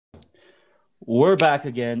We're back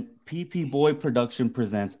again. PP Boy Production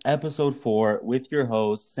presents episode 4 with your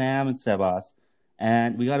hosts, Sam and Sebas.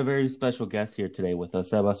 And we got a very special guest here today with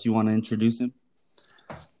us. Sebas, you want to introduce him?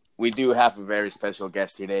 We do have a very special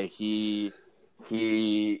guest today. He's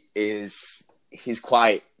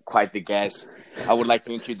quite the guest. I would like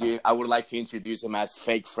to introduce him as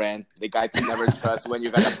fake friend, the guy to never trust when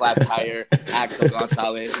you got a flat tire, Axel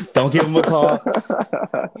Gonzalez. Don't give him a call.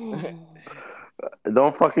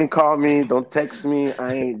 Don't fucking call me. Don't text me.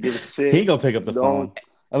 I ain't give a shit. He ain't gonna pick up the phone.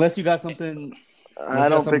 Unless you got something, I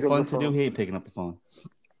don't pick up fun the to do, phone. he ain't picking up the phone.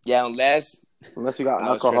 Yeah, unless you got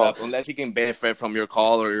no, straight alcohol. up, unless he can benefit from your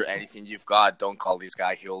call or anything you've got, don't call this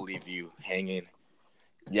guy. He'll leave you hanging.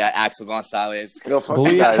 Yeah, Axel Gonzalez. Yo, fuck But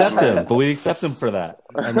we you guys, accept man. him. But we accept him for that.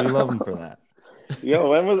 And we love him for that.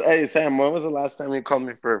 Yo, Sam, when was the last time you called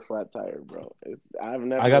me for a flat tire, bro? I've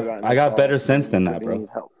never I got better sense than that, bro. Need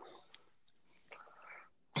help.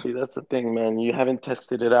 See, that's the thing, man. You haven't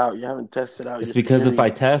tested it out. It's because if I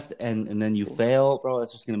test and then you fail, bro,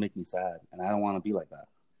 that's just gonna make me sad. And I don't want to be like that.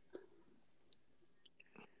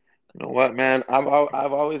 You know what, man? I've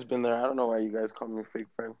always been there. I don't know why you guys call me fake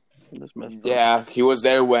friend. I just messed up. Yeah, he was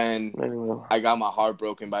there when Anyway. I got my heart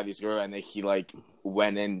broken by this girl, and then he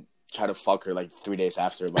went and tried to fuck her 3 days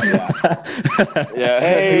after. But yeah.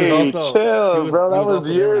 Hey, He was also- chill, bro. That was also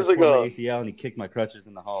years there when I tore ago. my ACL and he kicked my crutches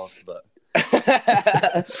in the halls. But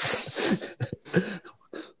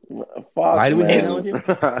Fuck, why do we hang man. out with you?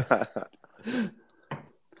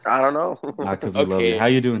 I don't know. Because we love you. Okay. How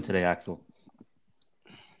you doing today, Axel?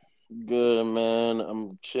 Good, man.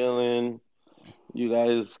 I'm chilling. You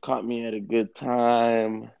guys caught me at a good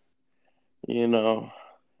time. You know,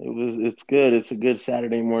 it's good. It's a good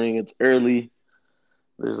Saturday morning. It's early.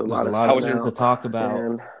 There's a lot of things to talk about.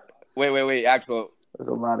 And Wait, Axel. there's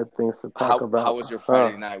a lot of things to talk about. How was your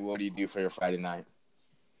Friday night? What do you do for your Friday night?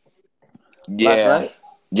 Last Yeah, night?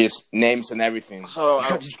 just names and everything. So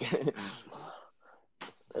I'm just kidding.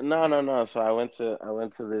 No. So I went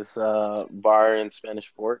to this bar in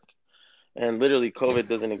Spanish Fork, and literally COVID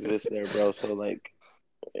doesn't exist there, bro. So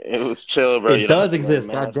it was chill, bro. It You don't does have to wear a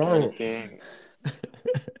exist, mask God or damn it. anything.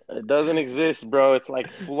 It doesn't exist, bro. It's like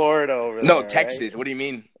Florida over there. No, Texas. Right? What do you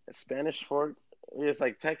mean? Spanish Fork. It's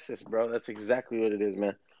like Texas, bro. That's exactly what it is,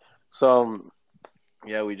 man. So,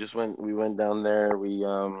 yeah, we went down there.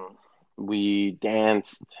 We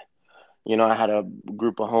danced. You know, I had a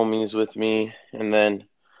group of homies with me, and then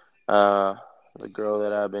the girl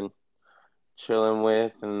that I've been chilling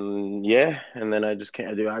with, and then I just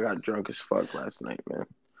can't do. I got drunk as fuck last night, man.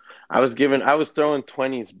 I was throwing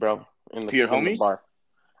 20s, bro, To your homies? the bar.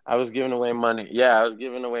 I was giving away money. Yeah, I was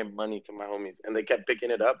giving away money to my homies, and they kept picking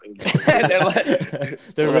it up and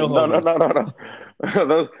They're real homies.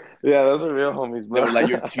 No. Those are real homies, They bro. were like,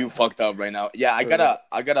 you're too fucked up right now. Yeah, I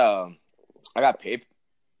got paid.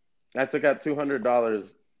 I took out $200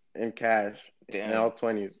 in cash, Damn. and all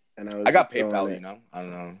 20s, and I got just throwing PayPal, it. you know. I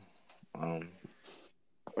don't know.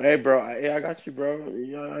 Hey, bro. I got you, bro.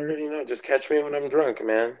 You already know. Just catch me when I'm drunk,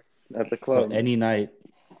 man. At the So club. any night,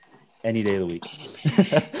 any day of the week.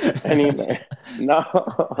 Any night. No.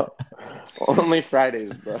 Only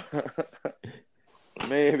Fridays, bro.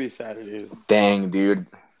 Maybe Saturdays. Dang, dude.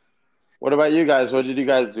 What about you guys? What did you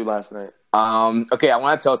guys do last night? Okay, I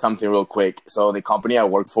want to tell something real quick. So the company I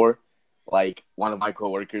work for, one of my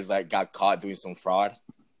coworkers got caught doing some fraud,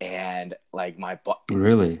 and Really?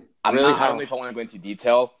 I Really? don't know if I want to go into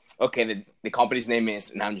detail. Okay, the company's name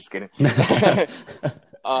is. No, I'm just kidding.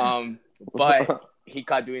 But he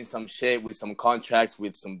caught doing some shit with some contracts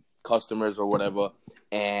with some customers or whatever,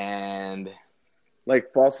 and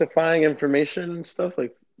Like falsifying information and stuff?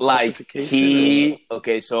 Like he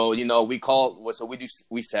okay. So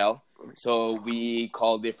we sell. So we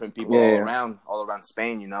call different people all around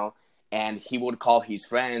Spain, you know. And he would call his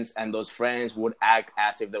friends, and those friends would act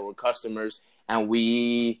as if they were customers, and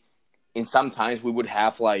sometimes we would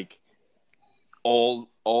have all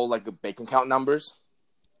the bank account numbers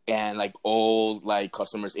and all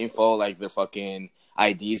customers' info, their fucking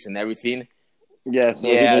IDs and everything. Yeah.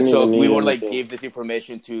 So we would give this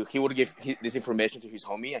information to this information to his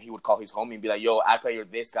homie, and he would call his homie and be like, "Yo, act like you're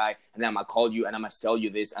this guy, and then I'm gonna call you and I'm gonna sell you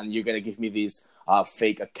this, and you're gonna give me this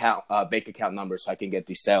fake bank account number so I can get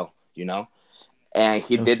this sale." You know, and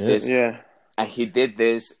he did this. Yeah. And he did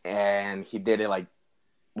this, and he did it a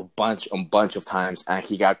bunch of times, and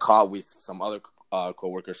he got caught with some other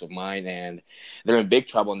coworkers of mine, and they're in big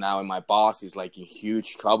trouble now. And my boss is in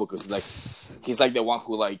huge trouble because he's the one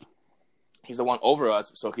who he's the one over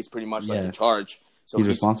us, so he's pretty much in charge. So he's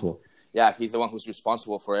responsible. Yeah, he's the one who's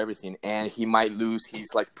responsible for everything, and he might lose his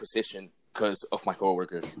position because of my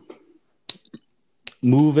coworkers.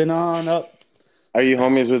 Moving on up. Are you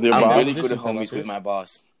homies with your I'm boss? really good at homies with my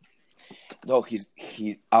boss. No, he's.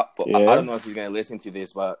 I don't know if he's gonna listen to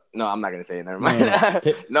this, but no, I'm not gonna say it. Never mind.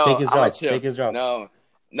 No, take his job. Chill. Take his job. No,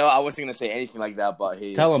 I wasn't gonna say anything like that. But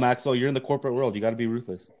tell him, Axel, you're in the corporate world. You got to be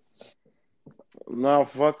ruthless. No,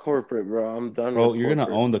 fuck corporate, bro. I'm done. Bro, with you're corporate.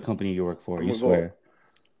 gonna own the company you work for. You swear.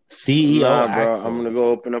 CEO, nah, bro. Axel. I'm gonna go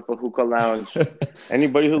open up a hookah lounge.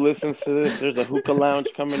 Anybody who listens to this, there's a hookah lounge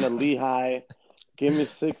coming to Lehigh. Give me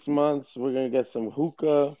 6 months. We're gonna get some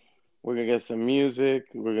hookah. We're gonna get some music.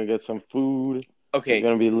 We're gonna get some food. Okay. It's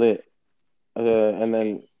gonna be lit. And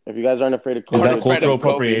then if you guys aren't afraid of COVID, is that cultural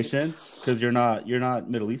appropriation? Because you're not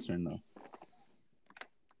Middle Eastern though.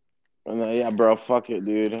 Yeah, bro. Fuck it,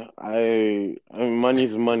 dude. I mean,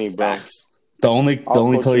 money's money, bro. Facts. The only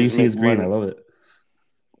color you see is green. Money. I love it.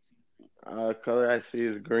 Color I see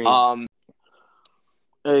is green.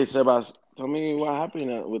 Hey, Sebas, tell me what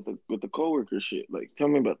happened with the coworker shit. Like, tell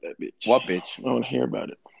me about that bitch. What bitch? I want to hear about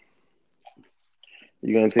it.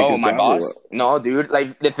 You gonna take? Oh, my boss? No, dude.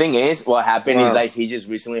 Like, the thing is, what happened is like he just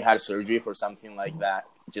recently had surgery for something like that.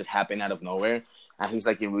 Just happened out of nowhere, and he's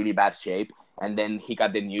like in really bad shape. And then he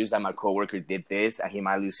got the news that my coworker did this, and he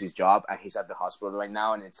might lose his job, and he's at the hospital right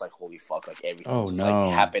now. And it's like, holy fuck! Like everything just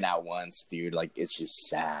like happened at once, dude. Like it's just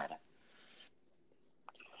sad.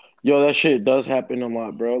 Yo, that shit does happen a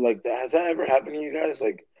lot, bro. Like, has that ever happened to you guys?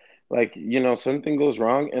 Like you know, something goes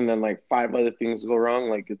wrong, and then like 5 other things go wrong.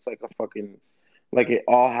 Like it's like a fucking, like it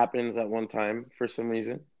all happens at one time for some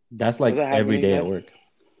reason. That's like every day at work.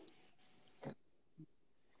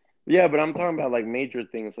 Yeah, but I'm talking about like major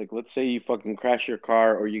things. Like, let's say you fucking crash your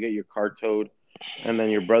car or you get your car towed, and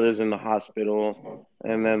then your brother's in the hospital,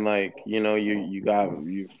 and then like you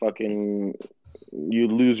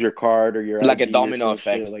lose your card or your like ID a domino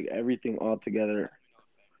effect, shit, like everything all together.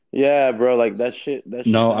 Yeah, bro, like that shit.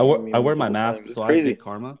 No, I wear my mask, so I get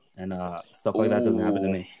karma and stuff like that doesn't happen to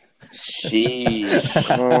me.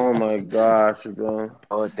 Sheesh. Oh my gosh, bro.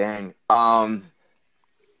 Oh dang.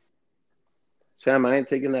 Sam, I ain't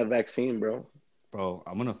taking that vaccine, bro. Bro,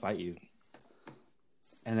 I'm gonna fight you.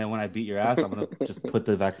 And then when I beat your ass, I'm gonna just put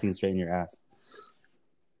the vaccine straight in your ass.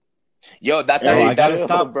 Yo, that's how I gotta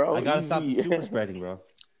stop, bro. I gotta stop the super spreading, bro.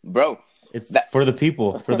 Bro, it's for the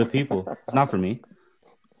people. For the people. It's not for me.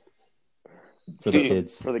 For the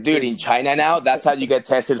kids. Dude, in China now, that's how you get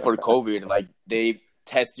tested for COVID. Like they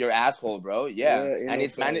test your asshole, bro. Yeah, and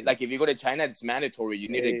it's like if you go to China, it's mandatory. You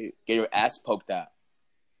need to get your ass poked out.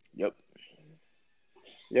 Yep.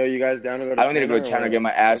 Yo, you guys down to go to I don't need to go to China to get my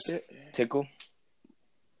ass tickled.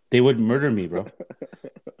 They would murder me, bro.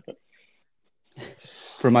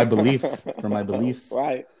 For my beliefs.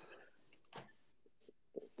 Why?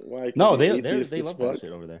 No, they love that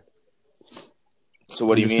shit over there. So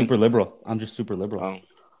what do you mean? Super liberal. I'm just super liberal. Oh.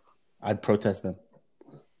 I'd protest them.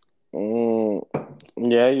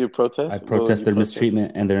 Yeah, you protest? I protest their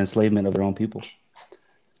mistreatment and their enslavement of their own people.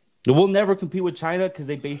 We'll never compete with China because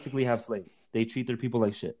they basically have slaves. They treat their people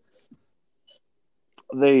like shit.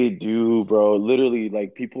 They do, bro. Literally,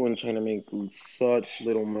 like, people in China make such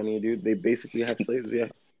little money, dude. They basically have slaves, yeah.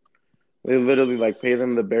 They literally, like, pay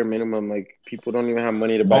them the bare minimum. Like, people don't even have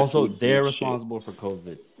money to buy also, food. They're responsible for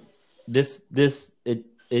COVID.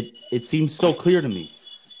 It seems so clear to me.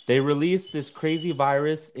 They released this crazy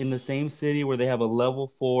virus in the same city where they have a level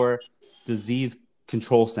 4 disease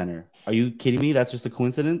control center. Are you kidding me? That's just a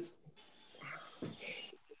coincidence?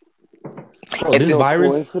 Bro, this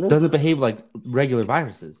virus doesn't behave like regular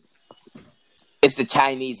viruses. It's the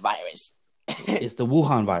Chinese virus. It's the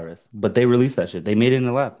Wuhan virus. But they released that shit. They made it in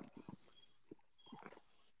the lab.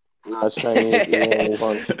 No, it's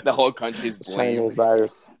Chinese. The whole country's blamed. Chinese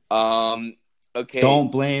virus. Okay.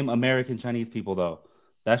 Don't blame American Chinese people, though.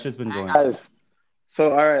 That shit's been going on.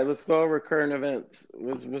 So, all right, let's go over current events.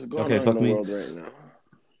 What's going on in the world right now?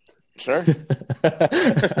 Sure.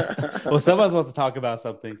 Well, Sebas wants to talk about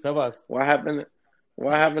something. Sebas. What happened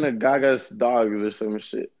to Gaga's dogs or some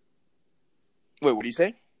shit? Wait, what do you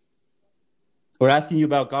say? We're asking you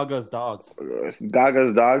about Gaga's dogs.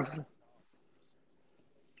 Gaga's dogs?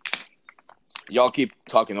 Y'all keep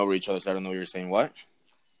talking over each other, so I don't know what you're saying. What?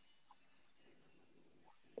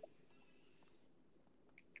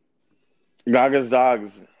 Gaga's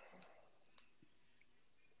dogs.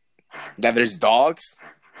 That there's dogs?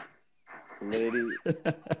 Lady.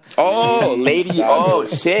 Oh, lady. Oh,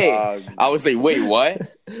 shit. Dog. I was like, wait, what?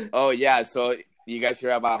 Oh, yeah. So you guys hear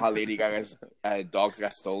about how Lady Gaga's dogs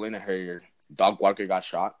got stolen and her dog walker got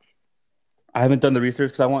shot? I haven't done the research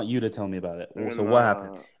because I want you to tell me about it. So what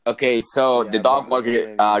happened? Okay, so the dog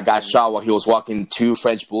walker got shot while he was walking 2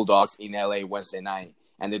 French bulldogs in LA Wednesday night,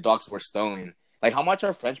 and the dogs were stolen. Like, how much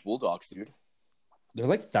are French bulldogs, dude? They're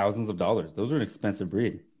like thousands of dollars. Those are an expensive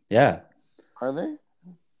breed. Yeah. Are they? Really?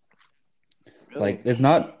 Like, it's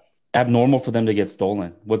not abnormal for them to get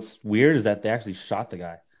stolen. What's weird is that they actually shot the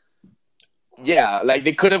guy. Yeah, like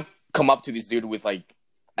they could have come up to this dude with like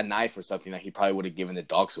a knife or something that he probably would have given the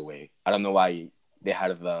dogs away. I don't know why they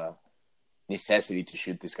had the necessity to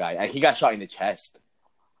shoot this guy. And he got shot in the chest.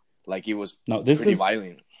 Like he was pretty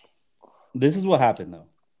violent. This is what happened though.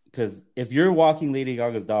 Because if you're walking Lady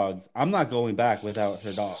Gaga's dogs, I'm not going back without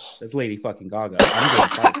her dog. That's Lady fucking Gaga. I'm going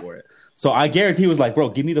to fight for it. So I guarantee he was like, bro,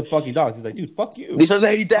 give me the fucking dogs. He's like, dude, fuck you. These are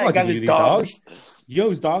Lady Gaga's dogs. You know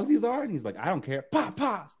whose dogs these are? And he's like, I don't care. Pa,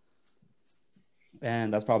 pa.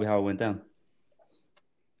 And that's probably how it went down.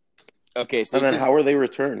 Okay, so then how were they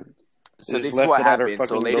returned? So this is what happened.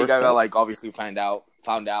 So Lady Gaga like obviously found out,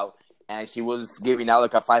 and she was giving out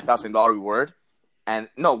like a $5,000 reward. And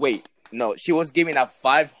she was giving a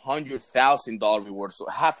 $500,000 reward, so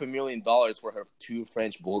 $500,000 for her 2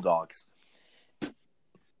 French bulldogs.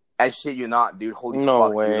 I shit you not, dude. Holy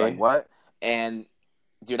fuck, way. Dude. Like what? And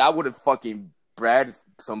dude, I would have fucking bred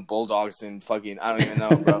some bulldogs and fucking I don't even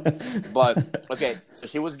know, bro. But okay, so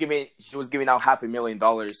she was giving out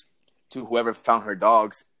 $500,000 to whoever found her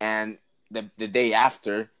dogs, and the day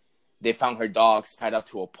after, they found her dogs tied up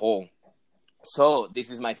to a pole. So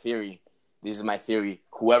this is my theory.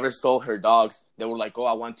 Whoever stole her dogs, they were like, "Oh,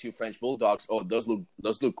 I want 2 French bulldogs. Oh, those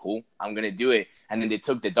look cool. I'm gonna do it." And then they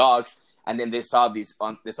took the dogs, and then they saw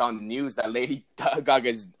on the news that Lady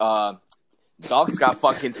Gaga's dogs got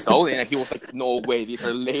fucking stolen, and he was like, "No way, these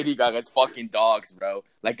are Lady Gaga's fucking dogs, bro."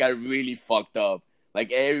 Like I really fucked up.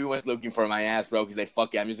 Like everyone's looking for my ass, bro. He's like,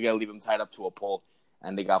 "Fuck it, I'm just gonna leave them tied up to a pole,"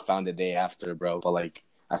 and they got found the day after, bro. But like,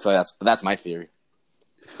 I feel like that's my theory.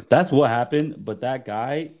 That's what happened, but that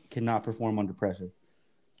guy cannot perform under pressure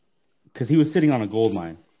because he was sitting on a gold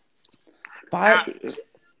mine.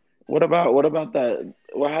 What about that?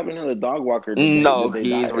 What happened to the dog walker? No,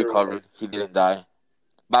 he's recovered. He didn't die.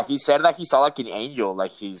 But he said that he saw like an angel.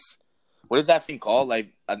 Like what is that thing called?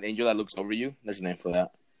 Like an angel that looks over you. There's a name for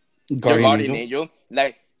that. Guardian angel.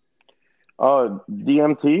 Like, oh,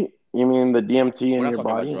 DMT. You mean the DMT in your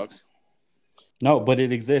body? About drugs. No, but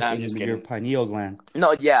it exists in your pineal gland.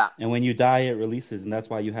 No, yeah. And when you die, it releases, and that's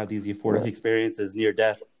why you have these euphoric experiences near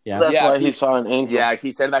death. Yeah, that's why he saw an angel. Yeah,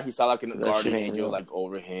 he said that he saw like a guardian angel like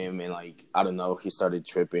over him, and like I don't know, he started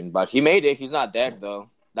tripping, but he made it. He's not dead though.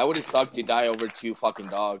 That would have sucked to die over 2 fucking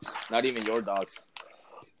dogs. Not even your dogs.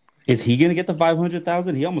 Is he gonna get the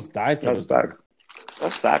 500,000? He almost died for those dogs.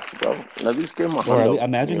 That's facts, bro. At least give him a hundred.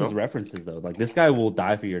 Imagine his references though. Like this guy will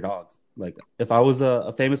die for your dogs. Like if I was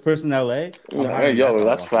a famous person in LA,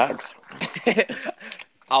 that's facts.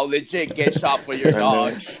 I'll legit get shot for your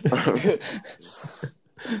dogs.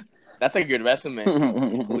 That's a good resume.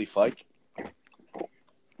 Holy fuck.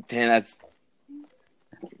 Damn, that's.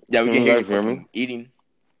 Yeah, we can hear you fucking eating.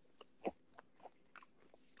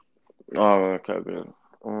 Oh, okay, good.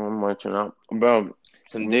 I'm marching up. Bro,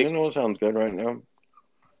 some dick. You know what sounds good right now?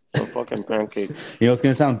 Some fucking pancakes. You know what's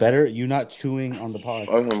gonna sound better? You not chewing on the pod.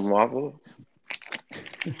 Oh, some waffles.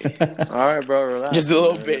 All right, bro. Relax. Just a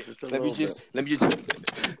little bit. Let me just.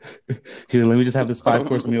 Dude, let me just have this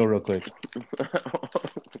 5-course meal real quick.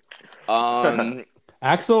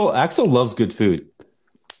 Axel loves good food.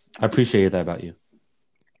 I appreciate that about you.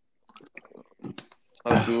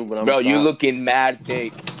 I do, but bro, you looking mad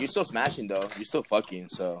thick. You're still smashing though. You're still fucking.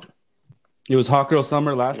 So it was hot girl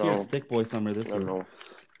summer last year. It's thick boy summer this year.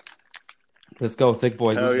 Let's go, thick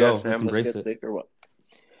boys. Let's go. Let's embrace it. Or what?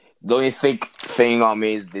 The only thick thing on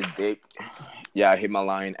me is this dick. Yeah, I hit my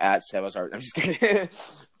line at Sebas. I'm just kidding.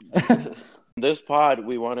 This pod,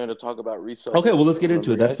 we wanted to talk about resale. Okay, well, let's get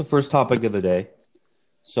into it. That's the first topic of the day.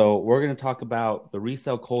 So we're going to talk about the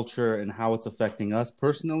resale culture and how it's affecting us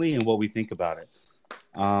personally and what we think about it.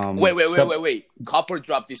 Wait. Copper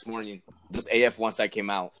dropped this morning. Those AF ones that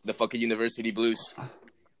came out. The fucking University Blues.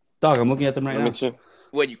 Dog, I'm looking at them right now.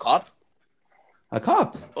 Wait, you copped? I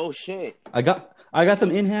copped. Oh, shit. I got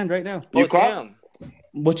them in hand right now. You copped?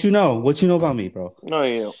 What you know? What you know about me, bro? No,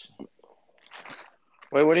 you know.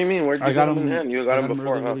 Wait, what do you mean? Where'd you get them in hand? You got them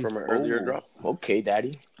before, from an earlier drop? Okay,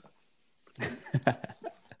 daddy.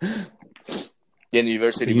 The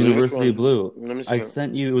University Blue. I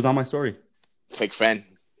sent you. It was on my story. Fake friend,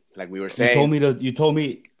 like we were saying. You told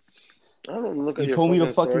me. I don't look at you told me to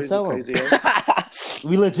fucking sell them.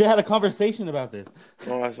 We legit had a conversation about this.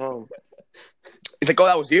 Oh, I saw him. It's like, oh,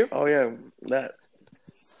 that was you? Oh yeah, that.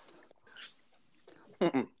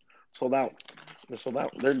 Sold out. They're sold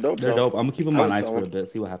out. They're dope. They're dope. I'm gonna keep them on ice for a bit.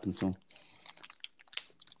 See what happens to them.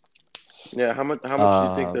 Yeah, how much do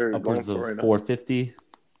you think they're going for right now? 450,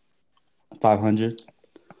 500.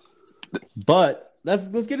 But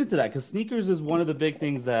let's get into that because sneakers is one of the big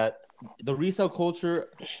things that the resale culture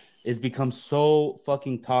is become so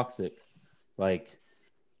fucking toxic. Like,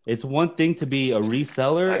 it's one thing to be a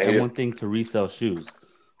reseller and one thing to resell shoes.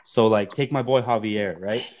 So, like, take my boy Javier,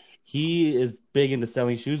 right? He is big into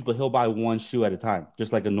selling shoes, but he'll buy one shoe at a time,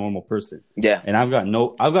 just like a normal person. Yeah. And I've got no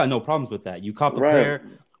problems with that. You cop a pair,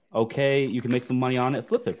 okay, you can make some money on it,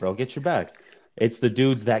 flip it, bro, get your bag. It's the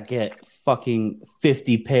dudes that get fucking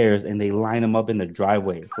 50 pairs and they line them up in the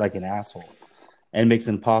driveway like an asshole, and it makes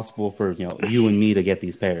it impossible for you and me to get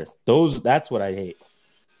these pairs. That's what I hate.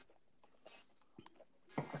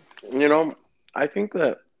 I think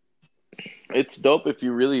that it's dope if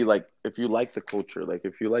you really if you like the culture, like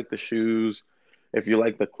if you like the shoes, if you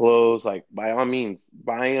like the clothes, like by all means,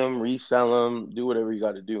 buy them, resell them, do whatever you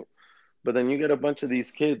got to do. But then you get a bunch of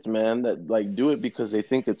these kids, man, that like do it because they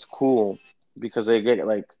think it's cool, because they get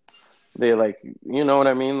they you know what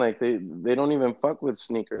I mean? Like they don't even fuck with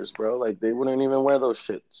sneakers, bro. Like they wouldn't even wear those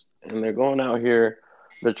shits. And they're going out here,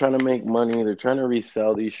 they're trying to make money, they're trying to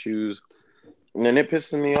resell these shoes. And then it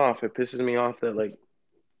pisses me off. It pisses me off that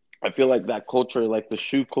I feel like that culture, like the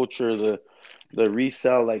shoe culture, the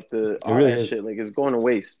resell, like all really that shit, like it's going to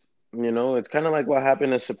waste. It's kind of like what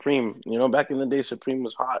happened to Supreme. Back in the day, Supreme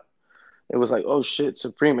was hot. It was like, oh shit,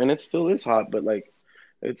 Supreme, and it still is hot, but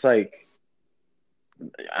it's like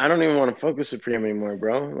I don't even want to fuck with Supreme anymore,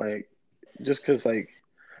 bro. Like, just because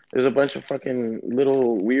there's a bunch of fucking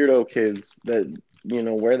little weirdo kids that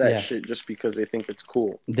wear that shit just because they think it's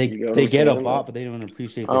cool. They get a bot, but they don't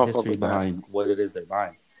appreciate the history behind what it is they're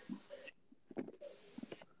buying.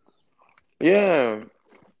 Yeah.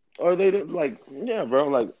 Or they yeah,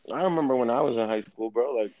 bro. I remember when I was in high school,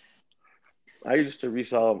 bro. I used to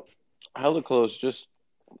resell hella clothes just,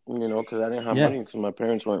 because I didn't have money because my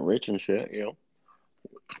parents weren't rich and shit,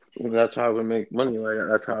 And that's how I would make money.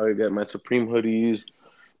 That's how I would get my Supreme hoodies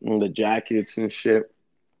and the jackets and shit.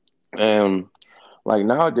 And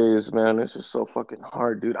nowadays, man, it's just so fucking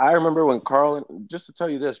hard, dude. I remember when just to tell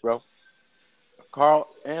you this, bro, Carl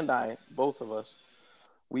and I, both of us,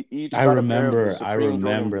 we each got a pair of the Supreme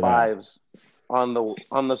Jordan 5s on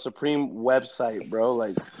the Supreme website, bro.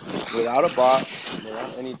 Without a bot,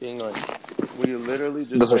 without anything. We literally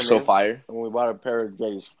just those are so fire. And we bought a pair of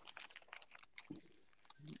J's.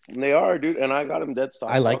 And they are, dude. And I got them dead stock.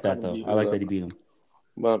 I like that though. I like that he beat him.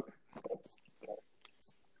 But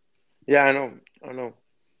yeah, I know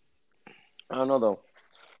though.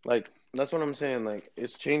 That's what I'm saying.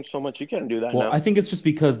 It's changed so much. You can't do that now. I think it's just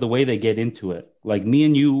because the way they get into it. Like me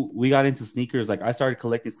and you, we got into sneakers. I started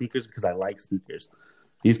collecting sneakers because I like sneakers.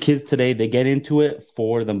 These kids today, they get into it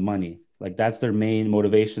for the money. That's their main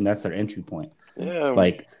motivation. That's their entry point. Yeah.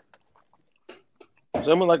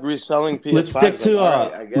 Someone reselling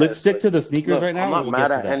PS5. Let's stick to the sneakers right now. I'm not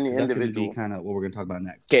mad at any individual. That's going to be kind of what we're going to talk about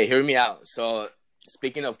next. Okay, hear me out. So,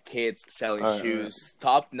 speaking of kids selling shoes,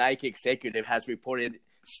 top Nike executive has reported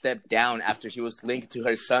stepped down after she was linked to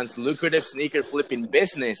her son's lucrative sneaker flipping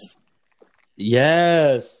business.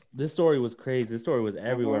 Yes, this story was crazy. This story was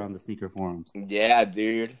everywhere on the sneaker forums. Yeah,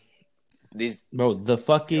 dude. The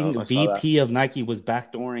fucking VP of Nike was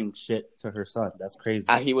backdooring shit to her son. That's crazy.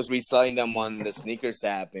 He was reselling them on the sneakers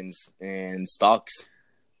app and stocks.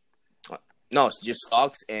 No, it's just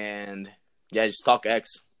stocks and just StockX.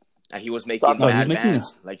 And he was making mad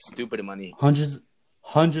bands, stupid money.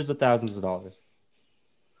 Hundreds of thousands of dollars.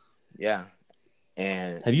 Yeah.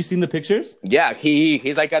 And have you seen the pictures? Yeah,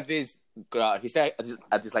 he's at this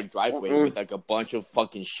at this driveway with a bunch of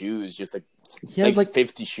fucking shoes, just he has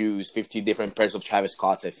 50 shoes, 50 different pairs of Travis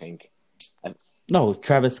Scotts, I think. No,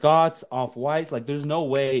 Travis Scott's, Off-Whites. There's no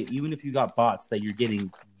way, even if you got bots, that you're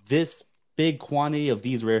getting this big quantity of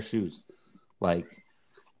these rare shoes.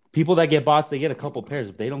 People that get bots, they get a couple pairs,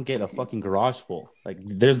 but they don't get a fucking garage full.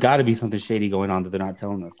 There's got to be something shady going on that they're not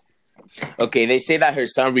telling us. Okay, they say that her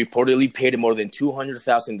son reportedly paid more than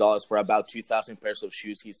 $200,000 for about 2,000 pairs of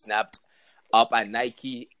shoes he snapped up at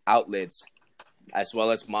Nike outlets, as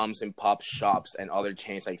well as moms and pop shops and other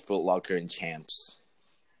chains like Foot Locker and Champs.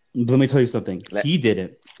 Let me tell you something. He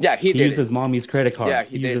didn't. Yeah, he did. He used his mommy's credit card. Yeah,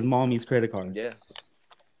 he used his mommy's credit card. Yeah.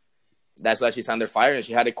 That's why she's under fire and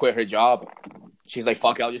she had to quit her job. She's like,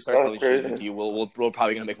 fuck it, I'll just start selling shoes with you. We're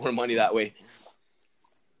probably going to make more money that way.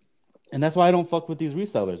 And that's why I don't fuck with these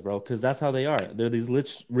resellers, bro, because that's how they are. They're these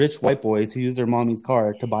rich white boys who use their mommy's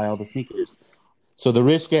card to buy all the sneakers. So the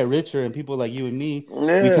rich get richer, and people like you and me, we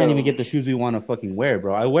can't even get the shoes we want to fucking wear,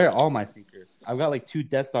 bro. I wear all my sneakers. I've got 2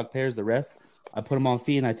 dead stock pairs. The rest, I put them on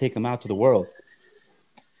feet and I take them out to the world.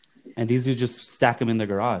 And these dudes just stack them in their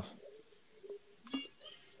garage.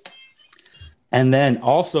 And then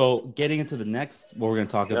also getting into the next, what we're going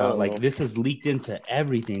to talk about, like know. this has leaked into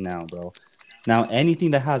everything now, bro. Now,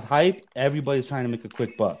 anything that has hype, everybody's trying to make a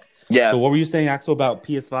quick buck. Yeah. So what were you saying, Axel, about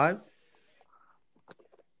PS5s?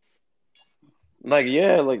 Like,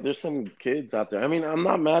 yeah, like there's some kids out there. I mean, I'm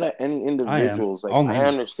not mad at any I am. individuals. Like, I'll I name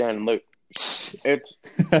understand. Look, it's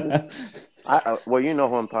well, you know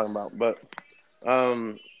who I'm talking about,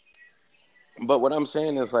 um, but what I'm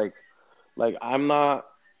saying is like I'm not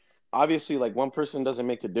obviously like one person doesn't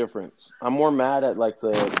make a difference. I'm more mad at like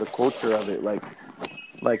the culture of it, like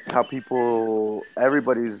how people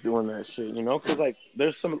everybody's doing that shit, you know? Because like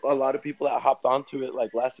there's a lot of people that hopped onto it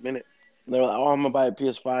like last minute. And they're like, oh, I'm gonna buy a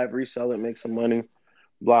PS5, resell it, make some money,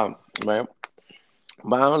 blah, right?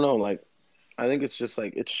 But I don't know, like I think it's just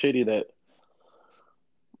like it's shitty that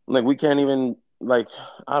like we can't even like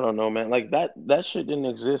I don't know, man. Like that shit didn't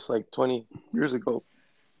exist like 20 years ago.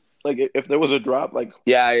 Like if there was a drop, like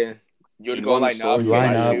Yeah. You'd you go go in the line store, up, you get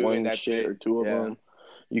Line a buy up. shoe, and one that's shit it. or two of Yeah. them.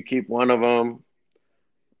 You keep one of them.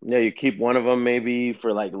 Yeah, you keep one of them maybe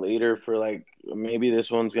for like later for like maybe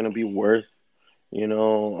this one's gonna be worth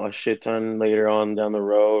a shit ton later on down the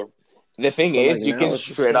road. The thing But like is, you can now it's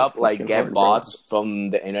just straight so up like fucking get hard, bro. bots from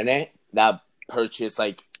the internet that purchase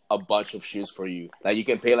like a bunch of shoes for you. Like you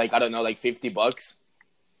can pay like I don't know, like $50.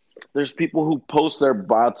 There's people who post their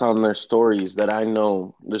bots on their stories that I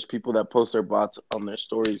know. There's people that post their bots on their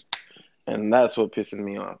stories, and that's what pisses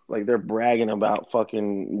me off. Like they're bragging about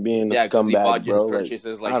fucking being a Yeah, because the bot scumbag, just bro. Like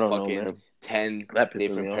purchases I like don't know, fucking man. 10 That pisses me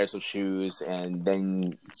different off. pairs of shoes, and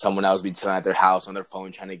then someone else be chilling at their house on their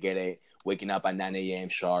phone trying to get it, waking up at 9 a.m.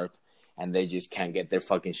 sharp, and they just can't get their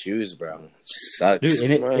fucking shoes, bro. It just Dude, sucks.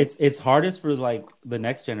 and Right. it's hardest for like the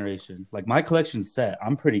next generation. Like my collection's set.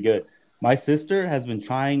 I'm pretty good. My sister has been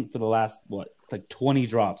trying for the last like 20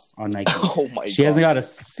 drops on Nike. Oh my She hasn't god. got a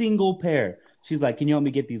single pair. She's like, "Can you help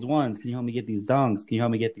me get these ones? Can you help me get these dunks? Can you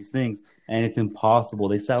help me get these things?" And it's impossible.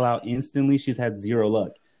 They sell out instantly. She's had zero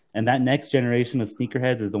luck. And that next generation of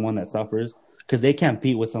sneakerheads is the one that suffers because they can't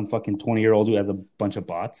compete with some fucking 20-year-old who has a bunch of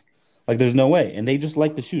bots. Like there's no way. And they just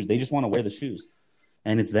like the shoes. They just want to wear the shoes.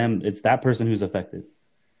 And it's them. It's that person who's affected.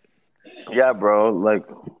 Yeah, bro. Like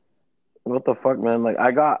what the fuck, man? Like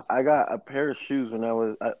I got a pair of shoes when I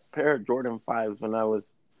was a pair of Jordan 5s when I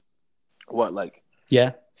was what like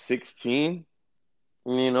Yeah. 16.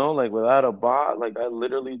 Like without a bot, like I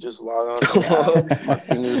literally just log on to the app. My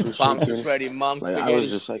fingers were Palms are shaking. sweaty, mom's Like I spaghetti. was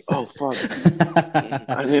just like, oh fuck,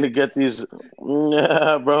 I need to get these.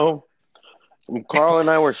 Yeah, bro. Carl and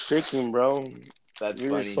I were shaking, bro. That's We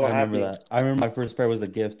were funny. so I remember happy. that. I remember my first pair was a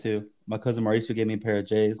gift too. My cousin Mauricio gave me a pair of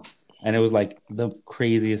J's, and it was like the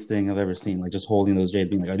craziest thing I've ever seen. Like just holding those J's,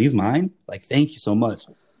 being like, "Are these mine?" Like, thank you so much.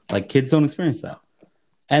 Like kids don't experience that.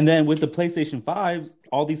 And then with the PlayStation 5s,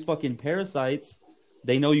 all these fucking parasites,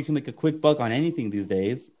 they know you can make a quick buck on anything these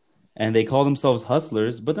days, and they call themselves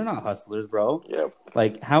hustlers, but they're not hustlers, bro. Yep.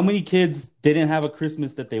 Like, how many kids didn't have a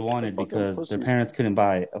Christmas that they wanted Fucking because their pussy. parents couldn't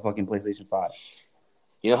buy a fucking PlayStation 5?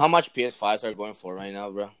 You know how much PS5s are going for right now,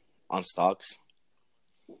 bro? On stocks?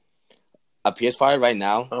 A PS5 right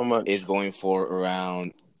now How much? is going for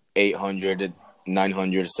around 800,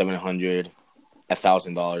 900, 700,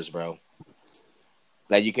 $1,000, bro.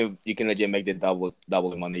 Like you can legit make the double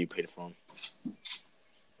the money you paid for them.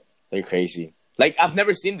 They're crazy. Like I've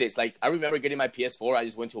never seen this. Like I remember getting my PS4. I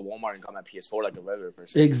just went to Walmart and got my PS4 like a regular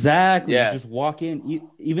person. Exactly. Yeah. You just walk in,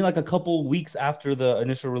 even like a couple weeks after the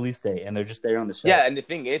initial release date, and they're just there on the shelves. Yeah, and the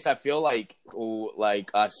thing is, I feel like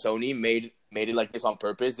Sony made it like this on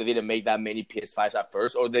purpose. They didn't make that many PS5s at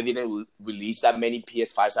first, or they didn't release that many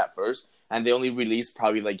PS5s at first, and they only released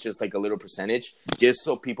probably like just like a little percentage, just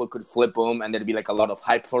so people could flip them, and there'd be like a lot of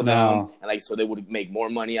hype for them, and like so they would make more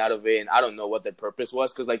money out of it. And I don't know what their purpose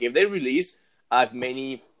was, because like if they release as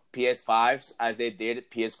many PS5s as they did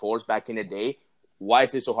PS4s back in the day, why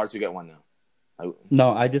is it so hard to get one now? No,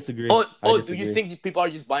 I disagree. Do you think people are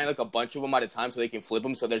just buying like a bunch of them at a time so they can flip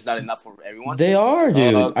them so there's not enough for everyone? They are,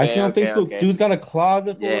 dude. Okay, I see on Facebook, dude's got a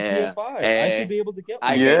closet full of Yeah. PS5. I should be able to get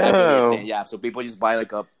one. I get what Yeah. you're saying. Yeah, so people just buy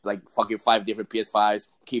like fucking 5 different PS5s,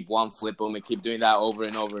 keep one, flip them, and keep doing that over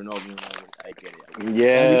and over and over and over. I get it. And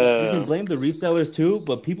Yeah. you can blame the resellers too,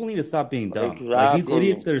 but people need to stop being dumb. Like these Exactly.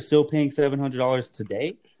 idiots that are still paying $700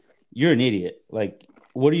 today, you're an idiot. Like,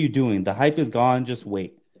 what are you doing? The hype is gone. Just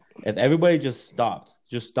wait. If everybody just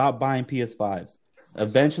stop buying PS5s.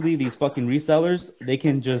 Eventually, these fucking resellers, they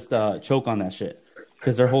can just choke on that shit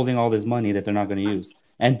because they're holding all this money that they're not going to use.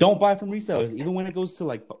 And don't buy from resellers. Even when it goes to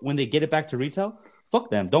like when they get it back to retail,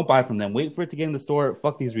 fuck them. Don't buy from them. Wait for it to get in the store.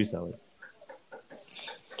 Fuck these resellers.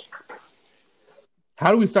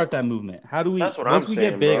 How do we start that movement? How do we? That's what Once I'm we saying,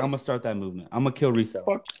 get big, bro. I'm gonna start that movement. I'm gonna kill resale.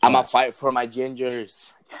 Fuck. I'm gonna fight for my gingers.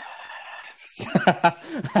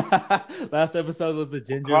 Last episode was the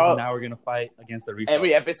gingers, Carl- and now we're gonna fight against the resale.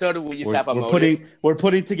 Every episode we just have a we're motive.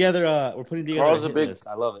 putting together a Carl's a hit big- list.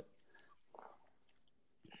 I love it.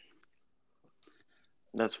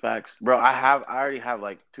 That's facts, bro. I already have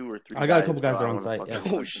like 2 or 3. I got a couple guys bro, that are on I wanna site, fucking yeah.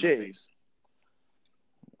 punch Oh, in the shit. face.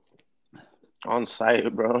 On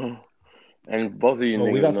site, bro. And both of you Well,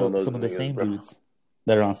 niggas we got know those some of the niggas, same bro. dudes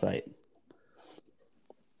that are on site.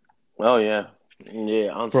 Oh yeah, yeah.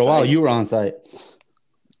 On For a while, site, you were on site.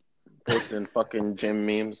 posting fucking gym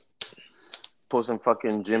memes. Posting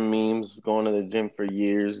fucking gym memes, going to the gym for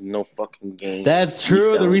years, no fucking gains. That's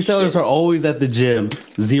true. The Reselling resellers shit. are always at the gym,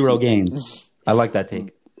 0 gains. I like that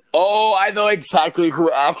take. Oh, I know exactly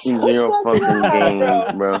who actually 0 fucking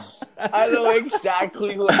gains, bro. I know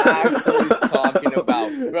exactly who actually is talking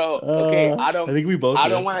about, bro. Okay, I think we both.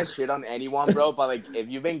 don't want to shit on anyone, bro. But like, if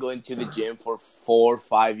you've been going to the gym for 4 or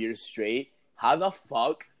 5 years straight, how the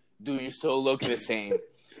fuck do you still look the same?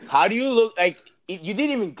 How do you look like? You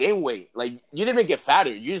didn't even gain weight. Like, you didn't even get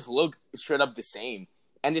fatter. You just look straight up the same.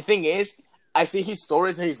 And the thing is, I see his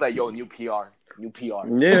stories and he's like, "Yo, new PR."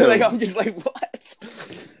 Yeah. Like, I'm just like, what?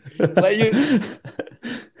 Like, you.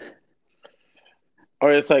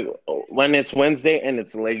 Or it's like when it's Wednesday and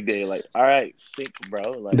it's leg day. Like, all right, sick,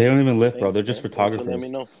 bro. Like, They don't even lift, bro. They're thanks, just man. Thanks for photographers. letting me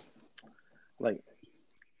know. Like,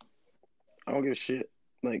 I don't give a shit.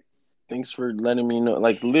 Like, thanks for letting me know.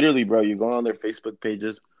 Like, literally, bro, you go on their Facebook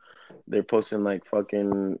pages. They're posting like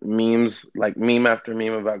fucking memes, like meme after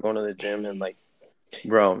meme about going to the gym, and like,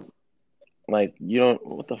 bro, like you don't.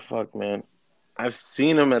 What the fuck, man? I've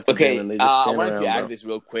seen them at the Okay, gym and they just I stand wanted around, to add bro. this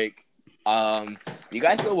real quick. You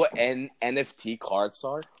guys know what NFT cards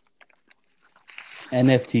are?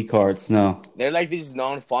 NFT cards, no. They're like these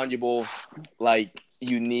non-fungible, like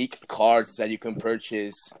unique cards that you can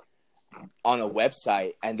purchase on a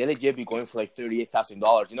website, and they legit be going for like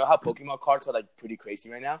 $38,000. You know how Pokemon cards are like pretty crazy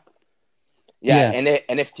right now? Yeah. And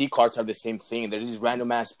NFT cards are the same thing. There's these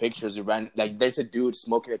random ass pictures of like there's a dude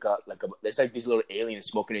smoking there's like this little alien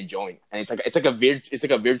smoking a joint, and it's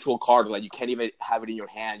like a virtual card. Like you can't even have it in your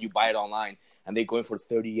hand. You buy it online, and they're going for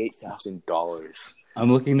 $38,000.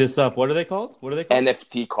 I'm looking this up. What are they called?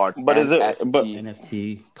 NFT cards. But is it- NFT. but-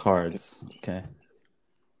 NFT cards. Okay.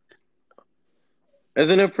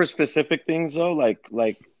 Isn't it for specific things though? Like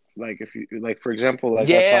if you like, for example, like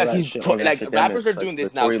I Yeah, saw that he's shit on like Epidemic, rappers are like doing the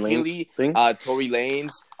this now. Tory Lanez Keely, thing. Tory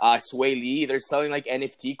Lanez, Sway Lee, they're selling like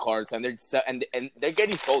NFT cards, and they're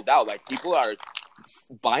getting sold out. Like people are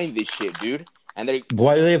buying this shit, dude. And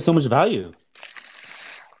Why do they have so much value?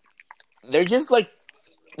 they're just like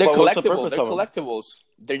they're But what's the collectible. purpose They're of them? collectibles.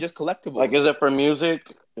 They're just collectibles. Like, is it for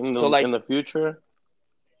music in the So, like- in the future?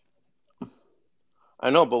 I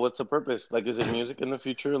know, but what's the purpose? Like, is it music in the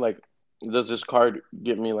future? Like, does this card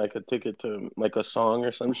get me like a ticket to like a song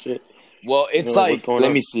or some shit? Well, it's You know, what's like going let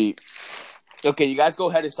on? me see. Okay, you guys go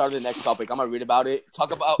ahead and start the next topic. I'm gonna read about it.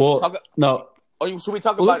 Talk about No. or should we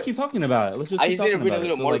talk Well, about let's it? keep talking about it. Let's just I keep just need to talking read a about it.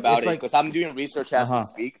 little So, more like, about it's it like- because I'm doing research as we Uh-huh.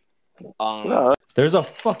 speak. No, There's a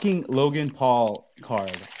fucking Logan Paul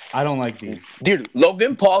card. I don't like these. Dude,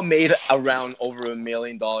 Logan Paul made around over $1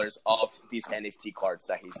 million off these NFT cards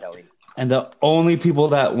that he's selling. And the only people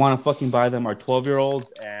that want to fucking buy them are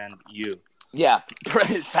 12-year-olds and you. Yeah,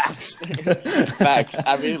 facts. Facts.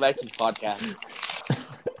 I really like his podcast.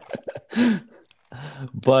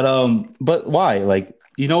 But why? Like,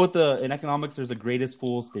 you know what, in economics there's a greatest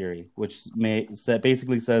fools theory, which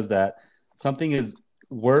basically says that something is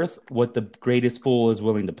worth what the greatest fool is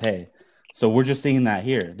willing to pay. So we're just seeing that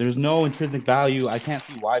here. There's no intrinsic value. I can't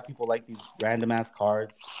see why people like these random ass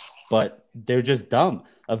cards, but they're just dumb.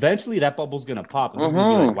 Eventually that bubble's gonna pop. And people are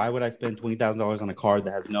gonna be like, why would I spend $20,000 on a card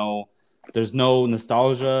that there's no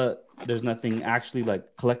nostalgia, there's nothing actually,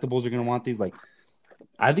 like, collectibles are gonna want these. Like,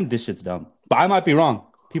 I think this shit's dumb. But I might be wrong.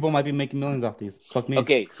 People might be making millions off these. Fuck me.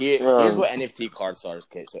 Okay, here's what NFT cards are.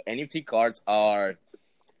 Okay, so NFT cards are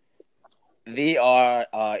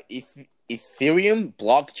Ethereum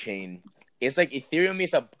blockchain. It's like Ethereum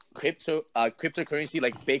is a cryptocurrency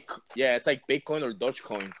like it's like Bitcoin or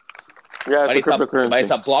Dogecoin. yeah, But it's a cryptocurrency. but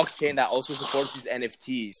it's a blockchain that also supports these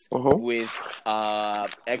NFTs Uh-huh. with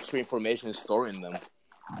extra information stored in them.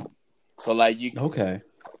 So like you Okay.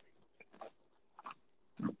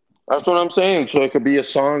 That's what I'm saying. So it could be a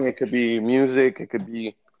song, it could be music, it could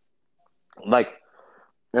be like,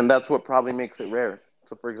 and that's what probably makes it rare.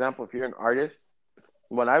 So, for example, if you're an artist,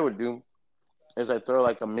 what I would do is I throw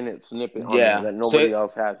like a minute snippet on Yeah. there that nobody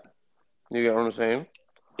else has. You get what I'm saying?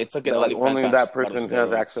 it's like an That like OnlyFans only but that on person has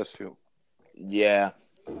steroids. access to. Yeah.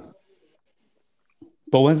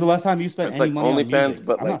 But when's the last time you spent It's any like money on OnlyFans, music?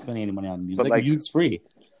 but I'm like- not spending any money on but music. like- Music's free.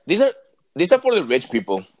 These are for the rich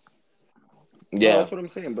people. No, Yeah. that's what I'm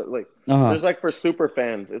saying. But like, Uh-huh. there's like for super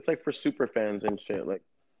fans. It's like for super fans and shit. Like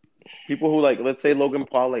people who like, let's say Logan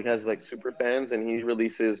Paul like has like super fans, and he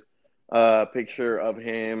releases a picture of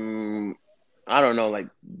him. I don't know, like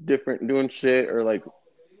different doing shit or like,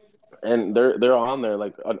 and they're on there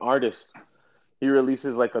like an artist. He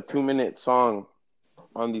releases like a 2-minute song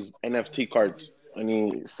on these NFT cards, and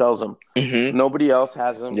he sells them. Mm-hmm. Nobody else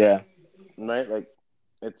has them. Yeah. Right? Like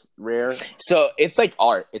it's rare. So it's like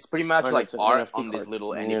art. It's pretty much And like it's an art NFT on this card,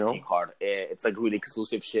 little you NFT know? card. It's like really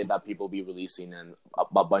exclusive shit that people be releasing, and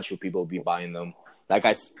a bunch of people be buying them. Like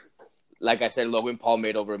I said, Logan Paul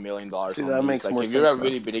made over $1 million See, on that these. makes Like more if you're a sense,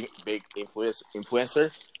 really big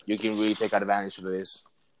influencer, you can really take advantage of this.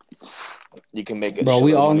 You can make it. Bro,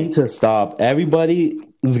 we all need to stop. Everybody's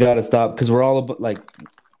got to stop because we're all like,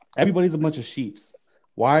 everybody's a bunch of sheeps.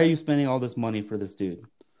 Why are you spending all this money for this dude?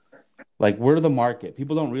 Like, we're the market.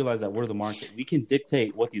 People don't realize that we're the market. We can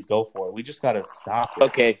dictate what these go for. We just got to stop it.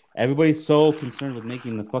 Okay. Everybody's so concerned with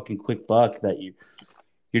making the fucking quick buck that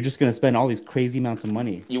you're just going to spend all these crazy amounts of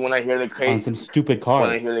money You want to hear the on crazy? some stupid Want to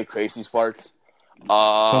cards. hear the crazy parts?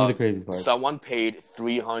 Tell me the crazy part. Someone paid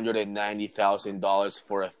 $390,000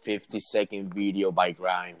 for a 50-second video by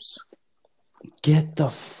Grimes. Get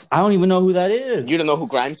the I don't even know who that is. You don't know who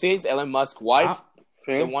Grimes is? Elon Musk's wife,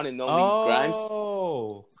 the one and only Grimes.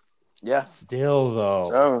 Oh. Yeah, Still,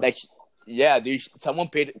 though. Oh, like yeah, dude. Someone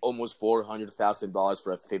paid almost $400,000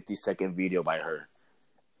 for a 50-second video by her.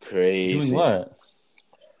 Crazy. Doing what?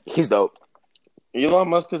 He's dope. Elon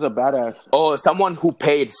Musk is a badass. Oh, someone who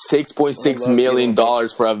paid $6.6 million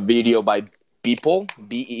for a video by Beeple,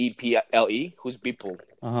 Beeple. Who's Beeple?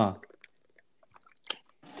 Uh-huh.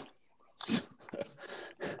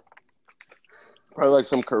 Probably like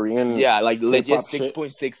some Korean. Yeah, like legit Hip-hop shit.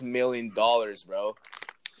 $6.6 million, bro.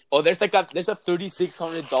 Oh, there's a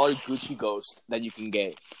 $3,600 Gucci ghost that you can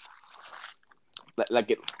get.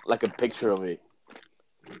 Like a picture of it.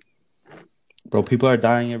 Bro, people are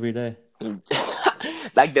dying every day.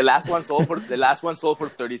 Like the last one sold for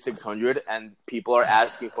 $3,600, and people are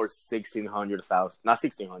asking for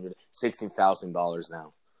 $16,000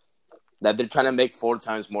 now. That they're trying to make 4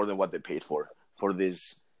 times more than what they paid for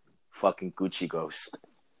this fucking Gucci ghost.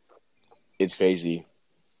 It's crazy.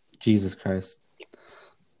 Jesus Christ.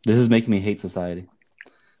 This is making me hate society.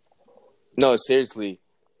 No, seriously.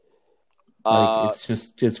 Like,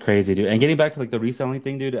 it's crazy, dude. And getting back to like the reselling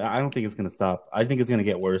thing, dude, I don't think it's gonna stop. I think it's gonna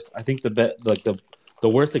get worse. I think the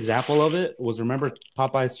worst example of it was, remember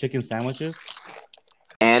Popeye's chicken sandwiches?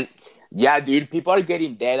 And yeah, dude, people are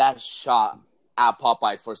getting dead ass shot at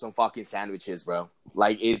Popeyes for some fucking sandwiches, bro.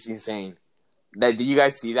 Like, it's insane. Did you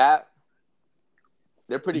guys see that?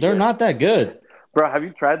 They're pretty They're good. not that good. Bro, have you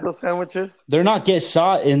tried those sandwiches? They're not get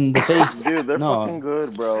shot in the face. Dude, they're No. fucking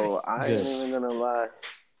good, bro. I Good. ain't even gonna lie.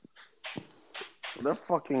 They're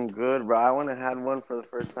fucking good, bro. I went and had one for the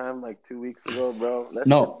first time like 2 weeks ago, bro. That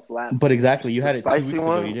No, shit slapped. but exactly, you had The it 2 spicy weeks ago.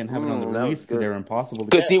 one? You didn't have it on the That was release because good. they were impossible to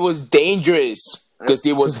Because get. it was dangerous. Because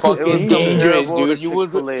it was It was fucking dangerous. dangerous, dude. You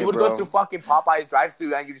would Chick-fil-A, go bro. through fucking Popeyes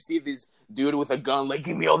drive-thru and you'd see this dude with a gun, like,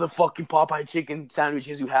 give me all the fucking Popeye chicken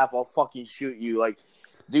sandwiches you have. I'll fucking shoot you. Like,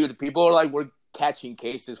 dude, people are like, we're catching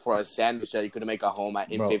cases for a sandwich that you could make at home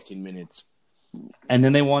in Bro. 15 minutes. And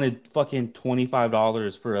then they wanted fucking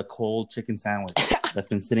 $25 for a cold chicken sandwich that's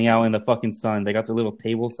been sitting out in the fucking sun. They got their little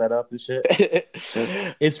table set up and shit.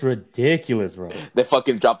 It's ridiculous, bro. They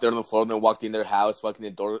fucking dropped it on the floor and then walked in their house.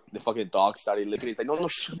 Fucking the fucking dog started licking it. It's like, no, I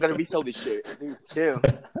gotta resell this shit. Dude, chill.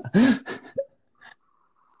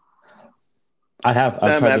 I've Sam,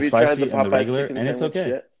 tried have the you tried spicy and the Popeye regular, chicken and it's sandwich okay.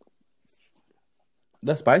 yet?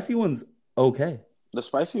 The spicy one's okay. The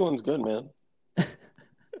spicy one's good, man.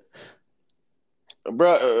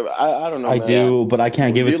 Bro, I don't know. I man. do, but I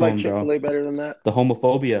can't give Do it you to like him, Chick-fil-A bro. better than that? The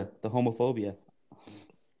homophobia.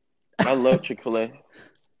 I love Chick-fil-A.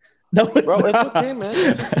 No, it's Bro, it's not. okay, man. It's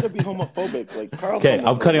just gonna be homophobic. Like Carl's Okay,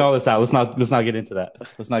 I'm cutting homophobic. all this out. Let's not get into that.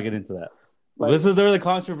 Let's not get into that. Like- This is where the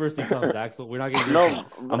controversy comes, Axel. We're not gonna. No,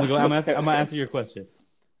 I'm gonna answer your question.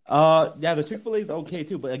 Yeah, the Chick-fil-A is okay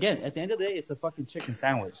too, but again, at the end of the day, it's a fucking chicken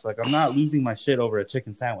sandwich. Like, I'm not losing my shit over a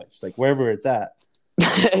chicken sandwich. Like, wherever it's at.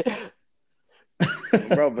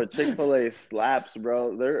 bro, but Chick-fil-A slaps,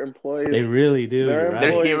 bro. Their employees, They really do. their Right? They're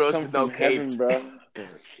employees heroes come with no from heaven, capes. bro.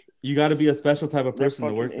 You got to be a special type of They're person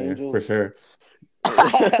to work fucking there, angels. for sure.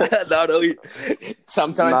 Not only.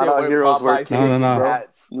 Sometimes Not they all wear heroes wear Popeye capes, No.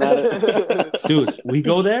 hats. Not Dude, we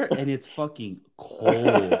go there and it's fucking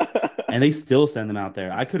cold, and they still send them out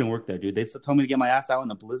there. I couldn't work there, dude. They tell me to get my ass out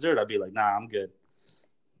in a blizzard. I'd be like, nah, I'm good.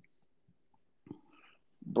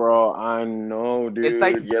 Bro, I know, dude. It's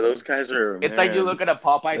like those guys are. It's like you look at a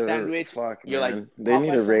Popeye sandwich. Fuck, you're man. like, They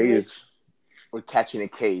need a raise. We're catching a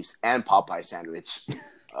case and Popeye sandwich.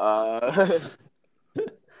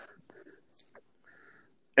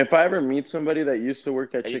 If I ever meet somebody that used to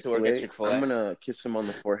work at Chick-fil-A, I'm gonna kiss him on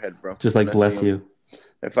the forehead, bro. Just like bless you.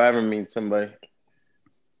 If I ever meet somebody,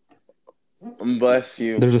 bless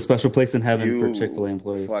you. There's a special place in heaven for Chick-fil-A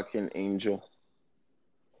employees. Fucking angel.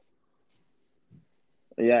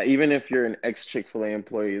 Yeah, even if you're an ex-Chick-fil-A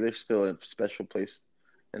employee, there's still a special place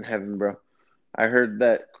in heaven, bro. I heard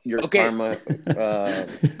that your karma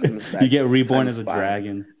comes back. You get reborn as a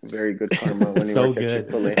dragon. Very good karma when you so work good.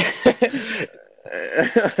 at Chick-fil-A.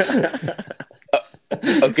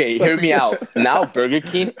 Okay, hear me out. Now Burger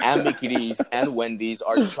King and Mickey D's and Wendy's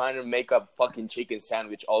are trying to make a fucking chicken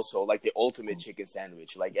sandwich also, like the ultimate chicken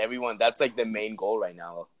sandwich. Like everyone, that's like the main goal right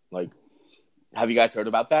now. Like, have you guys heard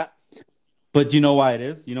about that? But do you know why it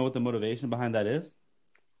is? You know what the motivation behind that is?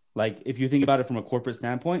 Like, if you think about it from a corporate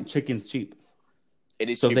standpoint, chicken's cheap. It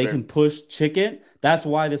is so cheaper. They can push chicken. That's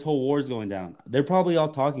why this whole war is going down. They're probably all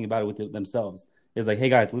talking about it with themselves. It's like, hey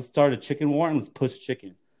guys, let's start a chicken war and let's push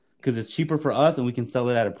chicken because it's cheaper for us and we can sell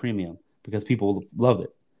it at a premium because people love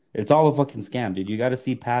it. It's all a fucking scam, dude. You got to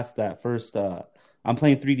see past that first. I'm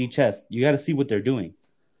playing 3D chess. You got to see what they're doing.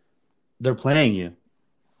 They're playing you.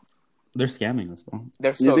 They're scamming us, bro.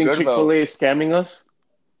 They're so good, though. You think Chick-fil-A is scamming us?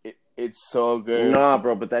 It's so good. Nah,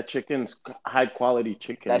 bro, but that chicken's high quality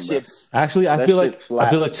chicken. That shit's actually, I feel like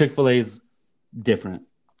Chick-fil-A is different.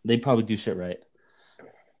 They probably do shit right.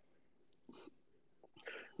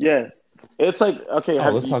 Yeah, it's like okay.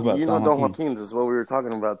 Let's talk about Don Joaquin's is what we were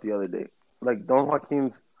talking about the other day. Like Don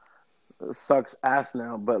Joaquin's sucks ass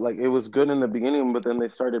now, but like it was good in the beginning, but then they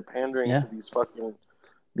started pandering to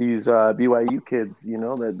these BYU kids, you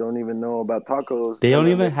know, that don't even know about tacos. They don't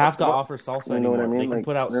even have to offer salsa anymore. What I mean? They can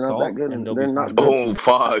put out salt not that good and they're not good. Oh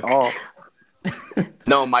fuck!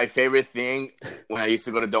 No, my favorite thing when I used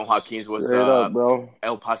to go to Don Joaquin's was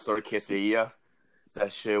El Pastor Quesadilla.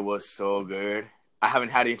 That shit was so good. I haven't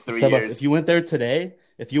had it in 3 years. If you went there today,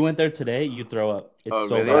 you'd throw up. It's so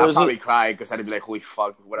really? bad. I'll probably cry because I'd be like, holy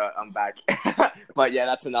fuck, I'm back. But yeah,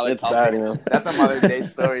 that's another topic. Bad, that's a Mother's Day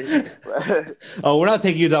story. We're not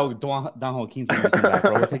taking you to Don Joaquin's when we come back,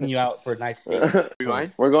 bro. We're taking you out for a nice steak.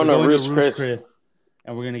 We're going to Ruth's Chris.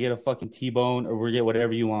 And we're going to get a fucking T-bone or we'll get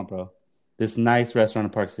whatever you want, bro. This nice restaurant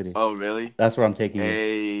in Park City. Oh, really? That's where I'm taking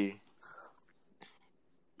you.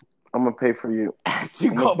 I'm gonna pay for you. I'm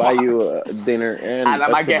gonna buy you a dinner and I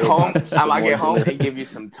might get home. I might get home and give you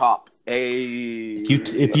some top. Hey,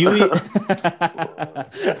 if you eat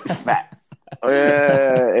fat. Oh,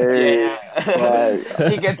 yeah.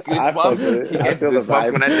 He gets goosebumps. He gets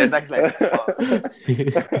goosebumps when I said that.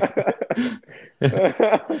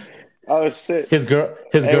 Like, oh shit! His girl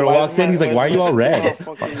walks in. He's like, "Why are you all red?"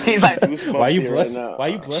 He's like, "Why are you blushing? Why are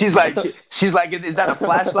you blushing?" She's like, "Is that a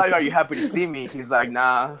flashlight? Are you happy to see me?" He's like,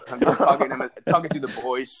 "Nah, I'm just talking to the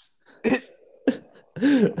boys."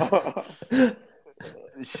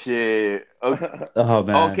 Shit. Okay. Oh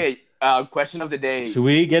man. Okay. Question of the day. Should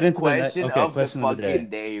we get into question of the fucking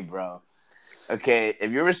day, bro? Okay,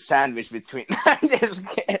 if you're a sandwich between, I'm just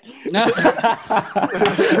kidding.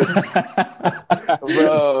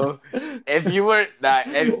 Bro, if you were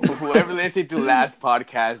whoever listened to last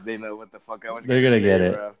podcast, they know what the fuck I was. They're gonna get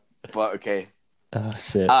it, bro. But okay. Oh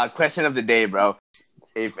shit. Question of the day, bro.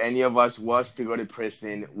 If any of us was to go to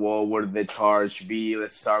prison, what would the charge be?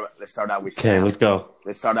 Let's start out with Sam. Okay, let's go.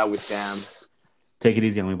 Let's start out with Sam. Take it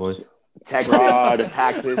easy on me, boys. Taxes,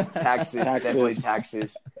 definitely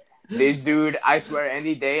taxes. This dude, I swear,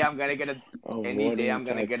 any day I'm gonna get a fucking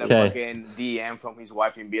DM from his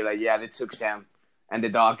wife and be like, "Yeah, they took Sam and the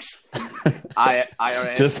dogs."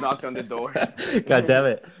 IRS just knocked on the door. God damn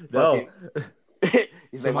it! No.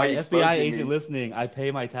 He's like, my FBI agent listening, I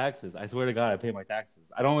pay my taxes. I swear to God, I pay my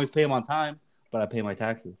taxes. I don't always pay them on time, but I pay my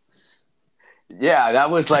taxes. Yeah, that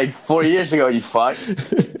was like 4 years ago, you fuck.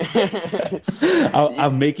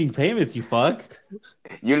 I'm making payments, you fuck.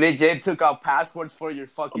 You legit took out passports for your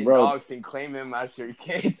fucking dogs and claim them as your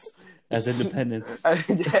kids. As independents.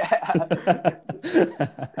 Yeah.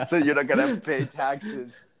 So you're not going to pay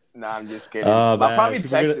taxes. Nah, I'm just kidding. But probably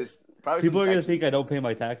Texas. People are going to think I don't pay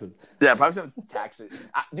my taxes. Yeah, probably some taxes.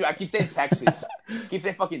 Dude, I keep saying Texas. Keep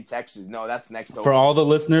saying fucking Texas. No, that's next over. For all the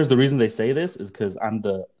listeners, the reason they say this is because I'm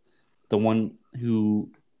the one who...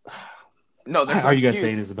 No, how are you guys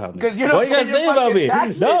saying this about me? What are you guys saying about me?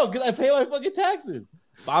 Taxes. No, because I pay my fucking taxes.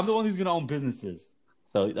 But I'm the one who's going to own businesses.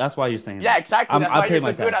 So that's why you're saying yeah, that. Exactly. That's why you're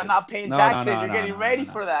so good at not paying taxes. You're getting ready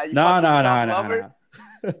for that. No.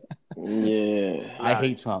 Yeah. I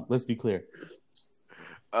hate Trump. Let's be clear.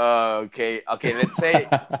 Okay.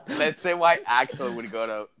 Let's say why Axel would go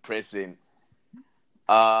to prison.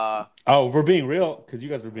 Oh, we're being real because you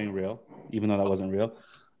guys were being real, even though that wasn't real.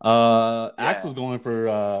 Axel's going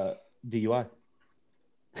for DUI.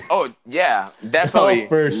 Oh yeah, definitely. Oh,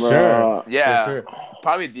 for sure. Yeah, for sure.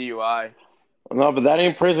 Probably DUI. No, but that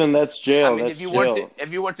ain't prison. That's jail. I mean, that's if you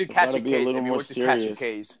jail. were to catch a be a case, little if you more were to catch a serious.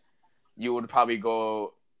 case, you would probably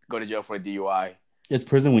go to jail for a DUI. It's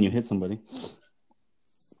prison when you hit somebody.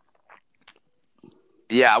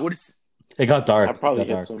 Yeah, I would. It got dark. I probably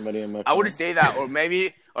hit somebody in my. I would say that, or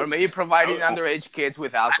maybe providing underage kids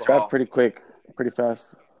with alcohol. Got pretty quick, pretty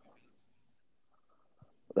fast.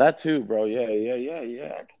 That too, bro. Yeah.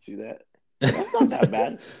 I can see that. That's not that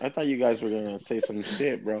bad. I thought you guys were gonna say some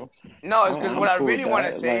shit, bro. No, it's because what I really want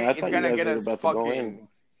to say is gonna get us fucking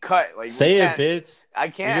cut. Like, say it, bitch. I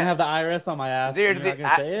can't. You're gonna have the IRS on my ass. Dude, you're not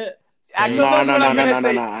gonna say it. Axel knows what I'm gonna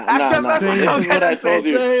say. Axel knows what I'm gonna say.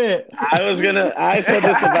 Say it. I said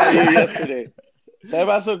this about you yesterday.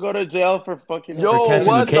 Sebas will go to jail for fucking for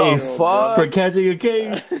catching a case. For catching a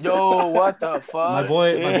case. Yo, what the fuck? My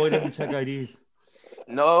boy doesn't check IDs.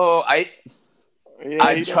 No, I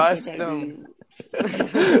trust them.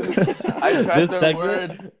 I trust their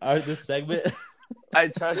word. This segment. I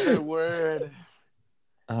trust their word.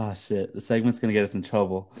 Oh shit! The segment's gonna get us in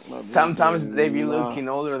trouble. Sometimes they be looking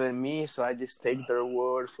older than me, so I just take their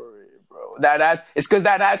word for it, bro. It's because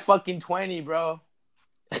that ass fucking 20, bro.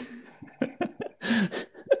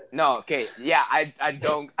 No, okay, yeah, I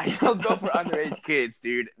don't go for underage kids,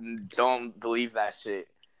 dude. Don't believe that shit.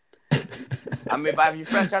 I mean, if you're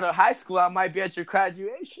fresh out of high school, I might be at your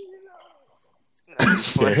graduation, you know. I'm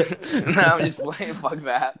just playing. Fuck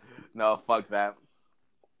that. No, fuck that.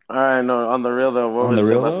 All right, no, on the real though, what would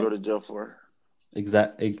let's go to jail for?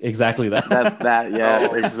 Exactly that. That's that,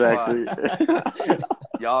 yeah, exactly.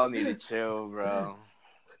 Y'all need to chill, bro.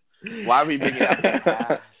 Why are we bringing up the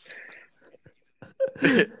past?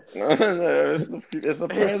 It's a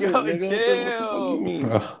present.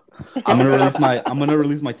 Chill. I'm gonna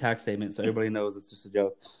release my tax statement so everybody knows it's just a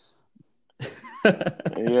joke.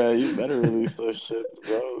 Yeah, you better release those shits,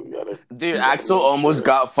 bro. Dude, Axel almost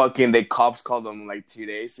got fucking. The cops called him like 2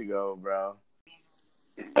 days ago, bro.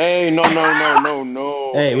 Hey, no.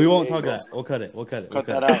 Hey, we won't talk that. We'll cut it. Cut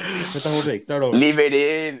that out. Cut the whole thing. Start over. Leave it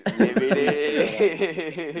in.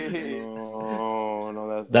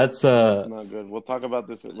 No, that's not good. We'll talk about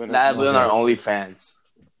this when that on our OnlyFans.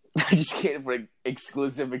 I'm just kidding for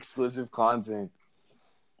exclusive content.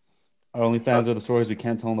 Our OnlyFans are the stories we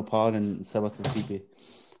can't tell on the pod and Sebastian's CP.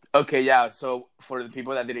 Okay, yeah. So for the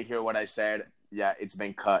people that didn't hear what I said, yeah, it's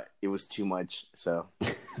been cut. It was too much. So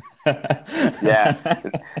yeah.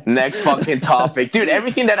 Next fucking topic, dude.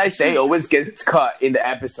 Everything that I say always gets cut in the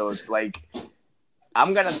episodes. Like,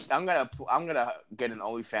 I'm gonna get an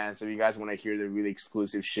OnlyFans if you guys want to hear the really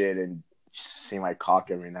exclusive shit and see my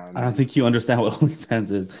cock every now and then. I don't think you understand what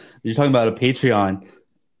OnlyFans is. You're talking about a Patreon.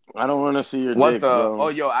 I don't want to see your dick, the? Bro. Oh,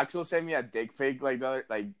 yo, Axel sent me a dick pic like a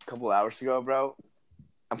couple hours ago, bro.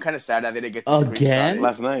 I'm kind of sad I didn't get to screenshot it.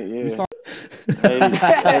 Last night, yeah.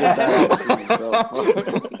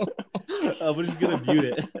 We're just gonna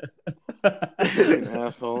mute it.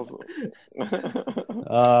 Assholes.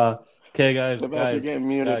 Okay, guys. Let's get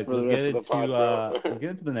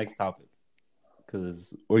into the next topic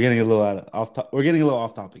because we're getting a little off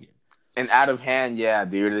topic here. And out of hand, yeah,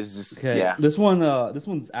 dude. This is okay. Yeah. This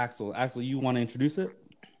one's Axel. Axel, you want to introduce it?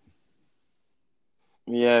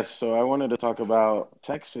 Yes. So I wanted to talk about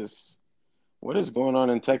Texas. What is going on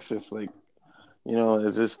in Texas? Like, you know,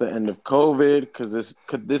 is this the end of COVID?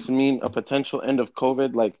 Could this mean a potential end of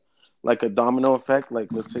COVID? Like a domino effect?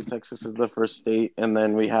 Like, let's say Texas is the first state, and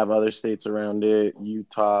then we have other states around it: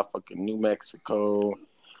 Utah, fucking New Mexico,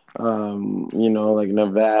 you know, like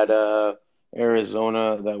Nevada,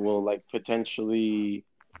 Arizona, that will like potentially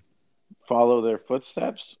follow their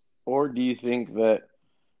footsteps? Or do you think that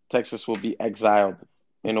Texas will be exiled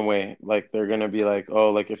in a way? Like, they're gonna be like, oh,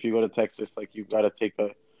 like if you go to Texas, like you've got to take a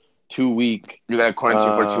 2-week, you got to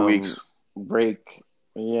quarantine for 2 weeks break.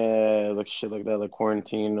 Yeah, like shit like that, like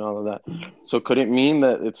quarantine and all of that. So could it mean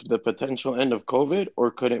that it's the potential end of COVID,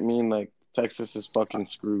 or could it mean like Texas is fucking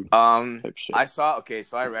screwed? I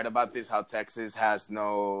read about this, how Texas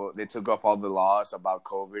they took off all the laws about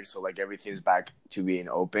COVID, so like everything's back to being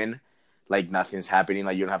open, like nothing's happening,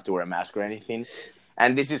 like you don't have to wear a mask or anything.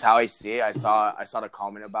 And this is how I see it. I saw a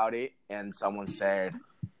comment about it, and someone said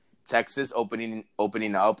Texas opening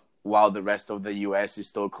up while the rest of the U.S. is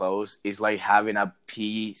still closed is like having a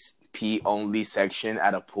pee only section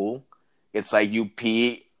at a pool. It's like you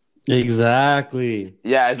pee Exactly.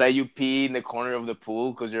 Yeah, it's like you pee in the corner of the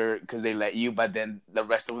pool because they let you, but then the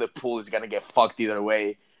rest of the pool is gonna get fucked either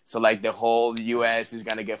way. So like the whole U.S. is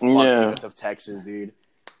gonna get fucked Yeah, because of Texas, dude.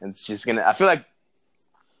 And it's just gonna. I feel like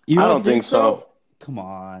You I don't don't think think so. so? Come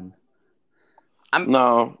on. I'm.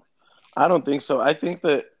 No, I don't think so. I think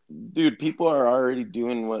that, dude, people are already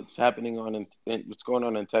doing what's happening what's going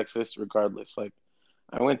on in Texas, regardless. Like,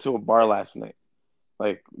 I went to a bar last night.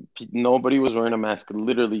 Like, nobody was wearing a mask.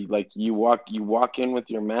 Literally, like you walk in with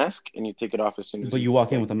your mask and you take it off as soon as But you you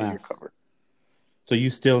walk in like with a get your mask. cover. So you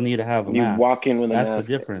still need to have a You mask. walk in with a That's the mask,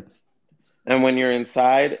 difference. and when you're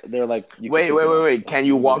inside, they're like, you can Wait, take wait, it wait, off. wait. Like, Can they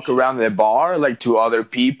you don't give a walk shit. around the bar like to other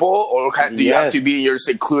people, or do you have to be in Yes, your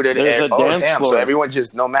secluded there's area? a Oh, dance damn! So floor. everyone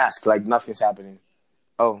just no mask, like nothing's happening.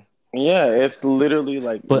 Oh, Yeah, it's literally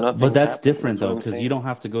like But nothing's that's happening. different That's what though, I'm because you saying. don't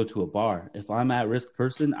have to go to a bar. If I'm at risk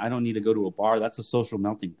person, I don't need to go to a bar. That's a social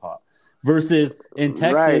melting pot. Versus in Right,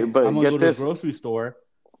 Texas, I'm but gonna go get to a this. grocery store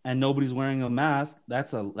and nobody's wearing a mask.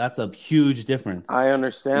 That's a huge difference. I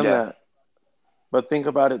understand yeah, that. But think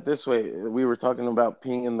about it this way. We were talking about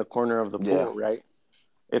peeing in the corner of the yeah. pool, right?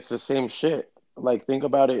 It's the same shit. Like think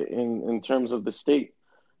about it in terms of the state.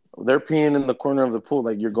 They're peeing in the corner of the pool.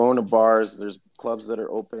 Like you're going to bars, there's clubs that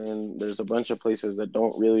are open, there's a bunch of places that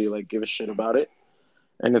don't really like give a shit about it.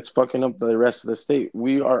 And it's fucking up the rest of the state.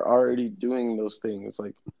 We are already doing those things.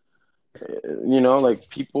 Like like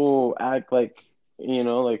people act like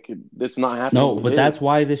like it's not happening. No, It but is. that's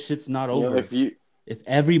why this shit's not over. If you If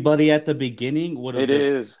everybody at the beginning would have it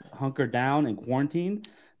just is. hunkered down and quarantined,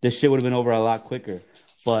 this shit would have been over a lot quicker.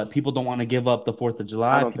 But people don't want to give up the 4th of I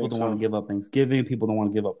July. don't People think don't want to so. give up Thanksgiving. People don't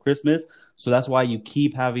want to give up Christmas. So that's why you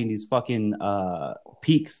keep having these fucking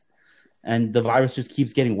peaks. And the virus just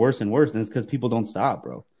keeps getting worse and worse. And it's because people don't stop,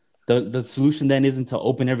 bro. The solution then isn't to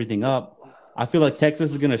open everything up. I feel like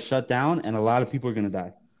Texas is going to shut down and a lot of people are going to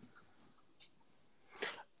die.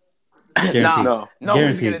 Nah, Guaranteed. No. no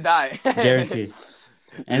one's gonna Guaranteed. die. Guaranteed.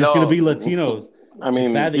 And it's gonna be No, Latinos. I It's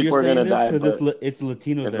mean, bad that you're people are saying gonna this die, because but it's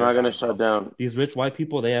Latinos it's that are not gonna dying, shut bro. down. These rich white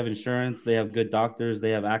people, they have insurance, they have good doctors, they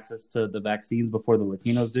have access to the vaccines before the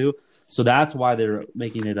Latinos do. So that's why they're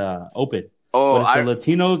making it open. oh, But it's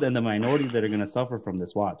the Latinos and the minorities that are gonna suffer from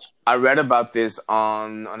this. Watch. I read about this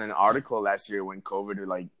on an article last year when COVID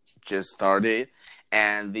like just started,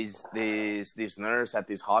 and these nurse at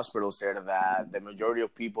this hospital said that the majority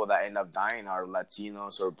of people that end up dying are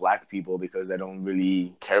Latinos or Black people because they don't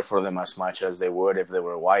really care for them as much as they would if they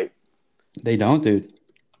were white. They don't, dude.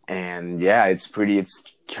 And yeah, it's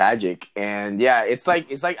tragic. And yeah, it's like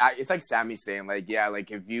Sammy's saying, like, yeah,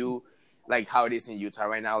 like if you like how it is in Utah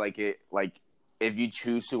right now, like if you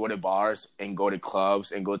choose to go to bars and go to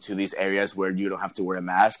clubs and go to these areas where you don't have to wear a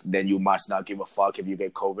mask, then you must not give a fuck if you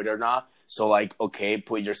get COVID or not. So like, okay,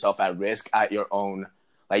 put yourself at risk at your own,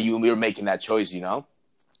 like you're making that choice, you know.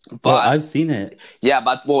 Bro, But I've seen it. yeah,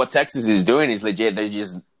 but what Texas is doing is legit. They're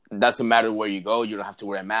just doesn't matter where you go, you don't have to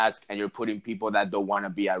wear a mask, and you're putting people that don't want to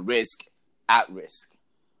be at risk at risk.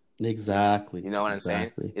 Exactly. You know what I'm saying?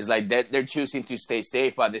 Exactly. It's like they're choosing to stay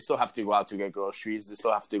safe, but they still have to go out to get groceries. They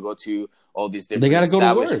still have to go to all these They different gotta go to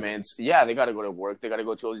work. establishments. Yeah, they got to go to work. They got to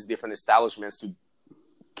go to all these different establishments to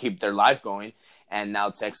keep their life going. And now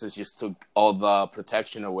Texas just took all the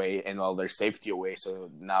protection away and all their safety away.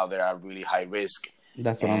 So now they're at really high risk.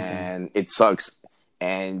 That's what I'm saying. And it sucks.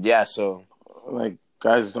 And yeah, so Like,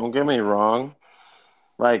 guys, don't get me wrong.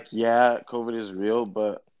 Like, yeah, COVID is real,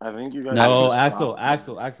 but I think you guys need No, to stop.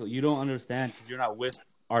 Axel, you don't understand because you're not with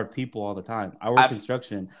our people all the time. I work I've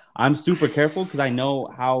construction. I'm super careful because I know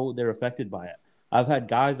how they're affected by it. I've had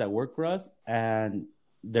guys that work for us and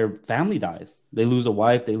their family dies. They lose a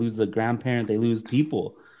wife, they lose a grandparent, they lose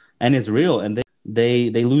people, and it's real. And they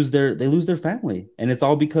lose their family, and it's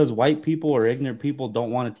all because white people or ignorant people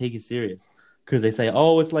don't want to take it serious because they say,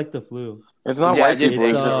 "Oh, it's like the flu." It's not yeah, white just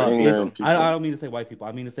people, it's just ignorant ignorant people. I people. don't mean to say white people.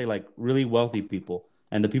 I mean to say like really wealthy people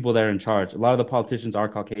and the people that are in charge. A lot of the politicians are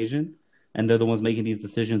Caucasian, and they're the ones making these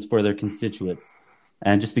decisions for their constituents.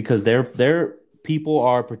 And just because their people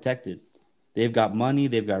are protected, they've got money,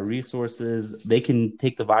 they've got resources, they can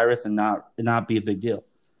take the virus and not be a big deal.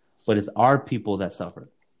 But it's our people that suffer.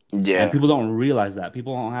 And Yeah. people don't realize that.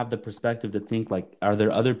 People don't have the perspective to think like, are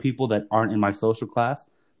there other people that aren't in my social class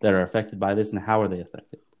that are affected by this, and how are they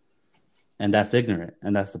affected? And that's ignorant,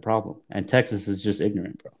 and that's the problem. And Texas is just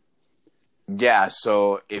ignorant, bro. Yeah,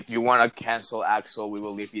 so if you want to cancel Axel, we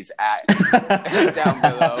will leave his at down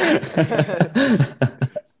below.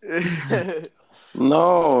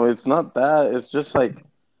 No, it's not that. It's just like,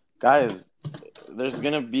 guys, there's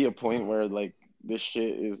gonna be a point where like this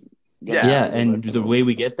shit is Yeah, and the way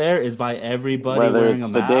we get there is by everybody whether wearing it's a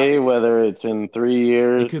mask. today, whether it's in 3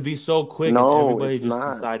 years. It could be so quick if everybody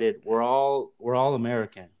just decided we're all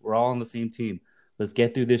American. We're all on the same team. Let's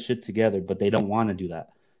get through this shit together. But they don't want to do that.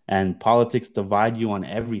 And politics divide you on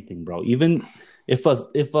everything, bro. Even if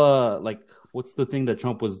like what's the thing that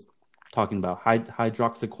Trump was talking about?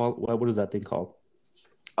 Hydroxyqual. What is that thing called?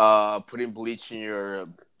 Putting bleach in your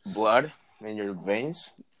blood, in your veins.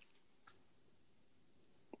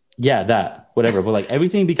 Yeah, that, whatever. But like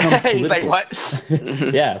everything becomes political. He's like,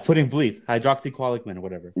 what? Yeah, putting bleach, hydroxyqualicman or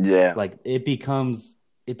whatever. Yeah. Like it becomes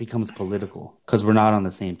political because we're not on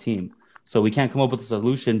the same team. So we can't come up with a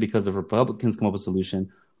solution because if Republicans come up with a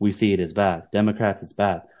solution, we see it as bad. Democrats, it's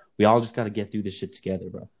bad. We all just got to get through this shit together,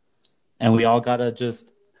 bro. And we all got to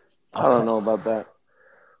just... I don't know about that.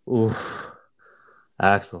 Oof.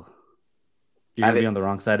 Axel, you're going to be on the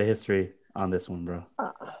wrong side of history on this one, bro.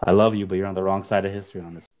 I love you, but you're on the wrong side of history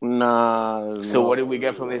on this one. Nah. So what did we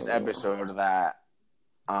get from this episode? That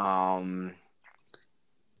the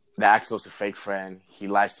Axel's a fake friend. He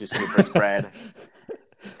likes to super spread.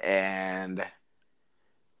 And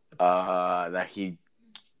that he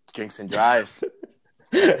drinks and drives.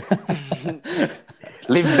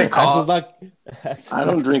 Leaves a call. I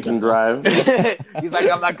don't drink and drive. He's like,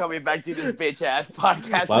 I'm not coming back to this bitch ass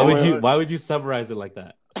podcast. Why would you summarize it like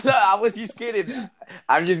that? No, I was just kidding.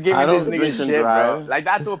 I'm just giving this nigga shit, bro. Like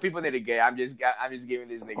that's what people need to get. I'm just giving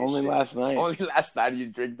this nigga Only shit. Only last night you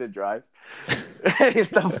drink the drive. What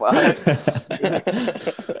the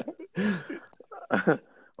fuck?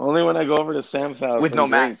 Only when I go over to Sam's house with no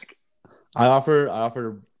mask. I offer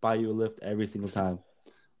to buy you a lift every single time.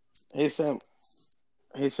 Hey Sam,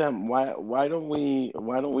 why don't we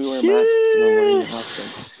wear masks when we're in the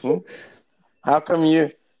hospital?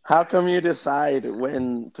 How come you decide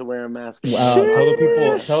when to wear a mask? Tell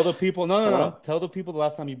the people. No. Tell the people the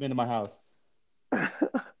last time you've been to my house.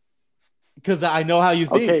 Because I know how you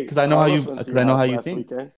think. Because I know how you think.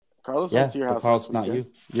 Weekend. Carlos went to your house. Carlos, not you.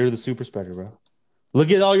 You're the super spreader, bro. Look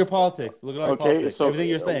at all your politics. Look at all your politics. So everything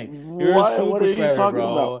you're saying. You're a super spreader,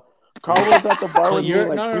 bro. About? Carl was at the bar with me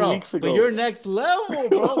like 2 weeks ago. But you're next level,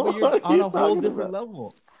 bro. But you're on a whole different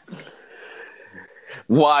level.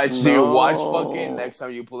 Watch fucking next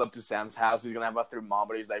time you pull up to Sam's house, he's gonna have a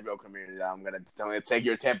thermometer. He's like, bro, come here. I'm gonna take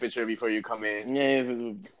your temperature before you come in.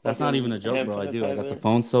 Yeah, that's not even a joke, bro. I got the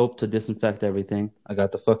phone soap to disinfect everything. I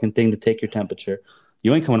got the fucking thing to take your temperature.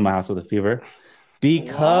 You ain't coming to my house with a fever.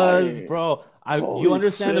 Because, bro, do you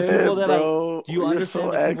understand the people that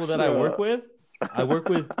I work with? I work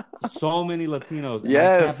with so many Latinos, and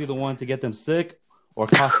I can't be the one to get them sick or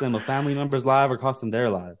cost them a family member's life or cost them their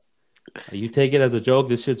lives. You take it as a joke.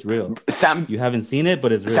 This shit's real. Sam, you haven't seen it,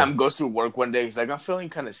 but it's real. Sam goes to work one day. He's like, I'm feeling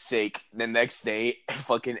kind of sick. The next day,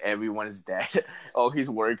 fucking everyone is dead. All his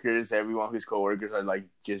workers, everyone, his coworkers are like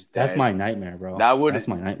just dead. That's my nightmare, bro. That's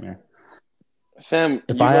my nightmare. Sam,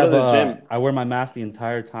 if I have I wear my mask the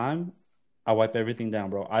entire time. I wipe everything down,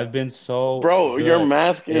 bro. I've been so good. Your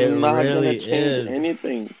mask is not gonna change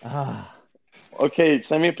anything. Okay,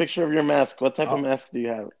 send me a picture of your mask. What type of mask do you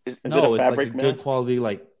have? Is it a fabric it's like a good quality,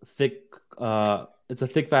 like thick. It's a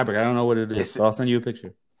thick fabric. I don't know what it is, but I'll send you a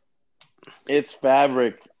picture. It's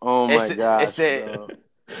fabric. Oh my god! Is it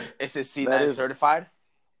C9 certified?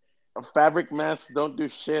 Fabric masks don't do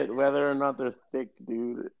shit, whether or not they're thick,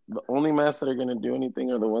 dude. The only masks that are gonna do anything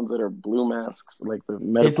are the ones that are blue masks, like the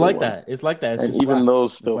medical. It's like that. It's like that. It's and even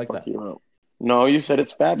those still fuck you up. No, you said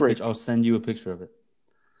it's fabric. I'll send you a picture of it.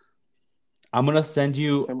 I'm gonna send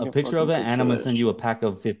you a picture of it, and I'm gonna send you a pack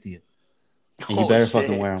of 50. And you better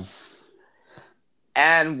fucking wear them.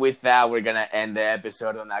 And with that, we're gonna end the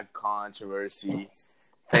episode on that controversy.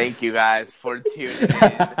 Thank you guys for tuning in.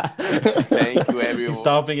 Thank you, everyone.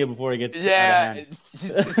 Stopping it before it gets out of hand.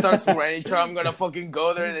 It starts raining. I'm gonna fucking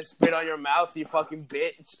go there and spit on your mouth, you fucking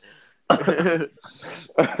bitch.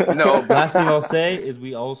 No. Last thing I'll say is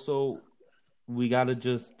we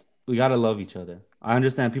gotta love each other. I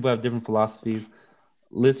understand people have different philosophies.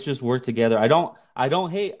 Let's just work together. I don't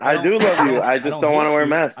hate. I do love you. I just don't want to wear a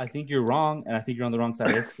mask. I think you're wrong, and I think you're on the wrong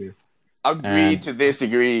side of history. Agree to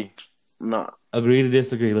disagree. No. Agree to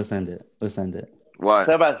disagree. Let's end it. What?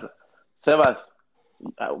 Sebas.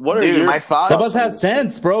 What are my thoughts? Sebas has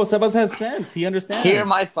sense, bro. Sebas has sense. He understands. Hear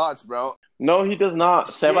my thoughts, bro. No, he does not.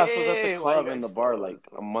 Sebas was at the club in the bar like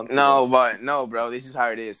a month ago. No, bro. This is how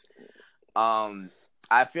it is.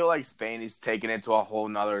 I feel like Spain is taking it to a whole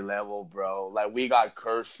nother level, bro. Like, we got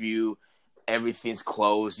curfew. Everything's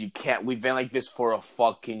closed. We've been like this for a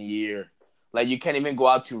fucking year. Like, you can't even go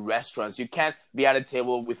out to restaurants. You can't be at a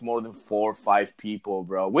table with more than 4 or 5 people,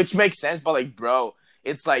 bro. Which makes sense, but like, bro,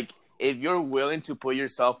 it's like if you're willing to put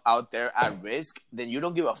yourself out there at risk, then you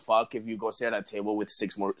don't give a fuck if you go sit at a table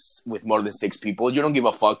with more than 6 people. You don't give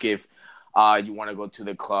a fuck if you want to go to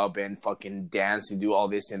the club and fucking dance and do all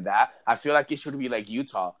this and that. I feel like it should be like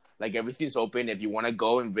Utah. Like, everything's open. If you want to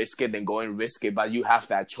go and risk it, then go and risk it. But you have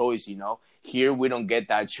that choice, you know? Here, we don't get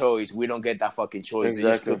that choice. We don't get that fucking choice. Exactly.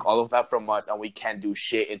 They just took all of that from us, and we can't do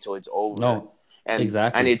shit until it's over. No,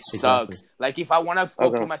 exactly. And it sucks. Like, if I want to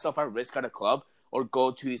put myself at risk at a club or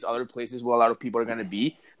go to these other places where a lot of people are going to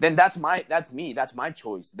be, then that's me. That's my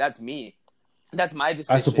choice. That's me. That's my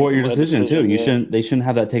decision. I support your decision, too. They shouldn't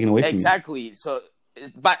have that taken away from you. Exactly. So,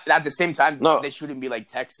 but at the same time, they shouldn't be like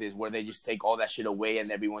Texas, where they just take all that shit away and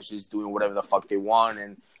everyone's just doing whatever the fuck they want.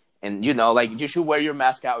 And you know, like, you should wear your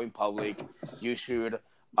mask out in public. You should,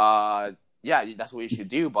 that's what you should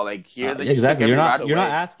do. But like here, exactly, you're not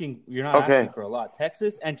asking for a lot.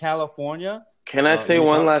 Texas and California. Can I say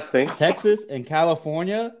one last thing? Texas and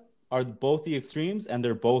California are both the extremes, and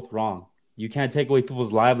they're both wrong. You can't take away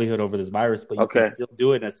people's livelihood over this virus, but you can still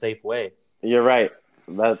do it in a safe way. You're right.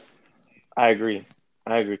 I agree.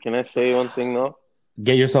 Can I say one thing though?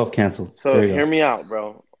 Get yourself canceled. So hear me out,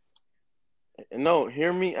 bro. No,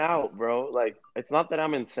 hear me out, bro. Like, it's not that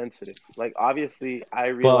I'm insensitive. Like, obviously, I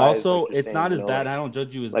realize. But also, it's not as bad. I don't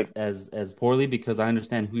judge you as poorly because I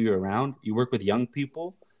understand who you're around. You work with young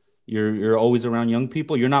people. You're always around young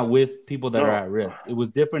people. You're not with people that are at risk. It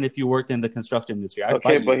was different if you worked in the construction industry.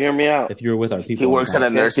 But hear me out. If you were with our people, he works at a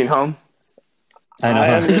nursing home. I know. I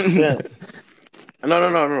understand.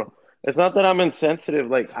 No. It's not that I'm insensitive.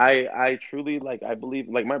 Like, I truly, like, I believe,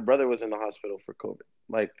 like, my brother was in the hospital for COVID.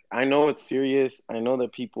 Like, I know it's serious. I know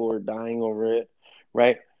that people are dying over it,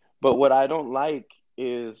 right? But what I don't like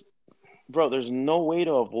is, bro, there's no way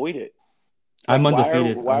to avoid it. Like, I'm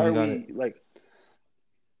undefeated. Why are we, like,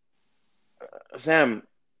 Sam,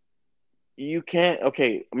 you can't,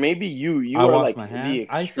 okay, maybe you are, like, the extreme,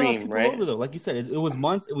 I still have people over, though. Like you said, it was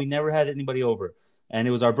months, and we never had anybody over. And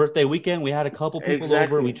it was our birthday weekend. We had a couple people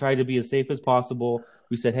over. We tried to be as safe as possible.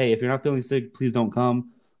 We said, hey, if you're not feeling sick, please don't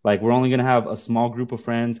come. Like, we're only going to have a small group of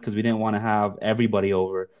friends because we didn't want to have everybody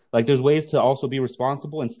over. Like, there's ways to also be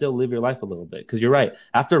responsible and still live your life a little bit. Because you're right.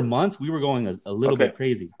 After months, we were going a little bit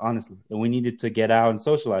crazy, honestly. And we needed to get out and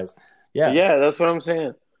socialize. Yeah. Yeah, that's what I'm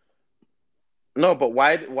saying. No, but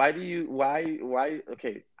why do you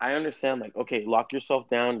okay, I understand, like, okay, lock yourself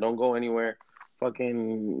down, don't go anywhere.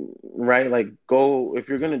 Fucking right, like, go, if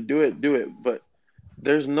you're gonna do it, but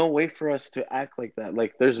there's no way for us to act like that.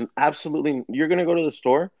 Like, there's absolutely, you're gonna go to the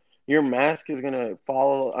store, your mask is gonna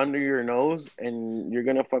fall under your nose, and you're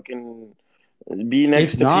gonna fucking be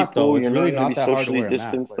next to people. Though. It's really not that hard to wear a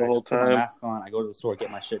mask. The whole time. Put my mask on, I go to the store, get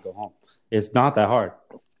my shit, go home. It's not that hard.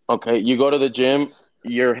 Okay, you go to the gym,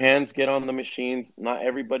 your hands get on the machines. Not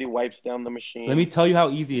everybody wipes down the machine. Let me tell you how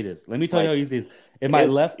easy it is. In my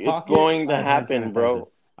left pocket, it's going to happen, bro.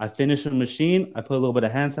 I finish a machine. I put a little bit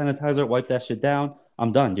of hand sanitizer, wipe that shit down.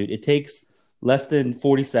 I'm done, dude. It takes less than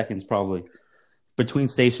 40 seconds probably between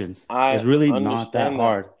stations. It's really not that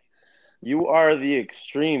hard. You are the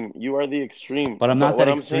extreme. But I'm not that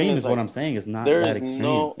extreme is what I'm saying. It's not that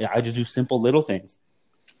extreme. I just do simple little things.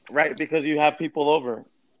 Right, because you have people over.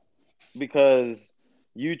 Because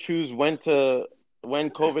you choose when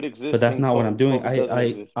COVID exists. But that's not what I'm doing.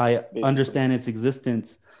 I understand its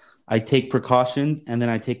existence. I take precautions, and then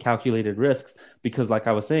I take calculated risks because, like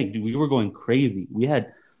I was saying, dude, we were going crazy. We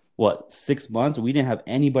had, 6 months? We didn't have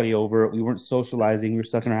anybody over. We weren't socializing. We were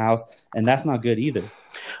stuck in our house, and that's not good either.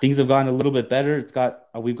 Things have gotten a little bit better.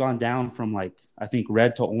 We've gone down from, like, I think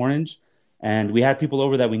red to orange, and we had people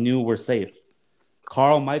over that we knew were safe.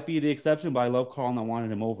 Carl might be the exception, but I love Carl and I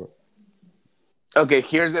wanted him over. Okay,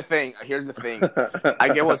 here's the thing. I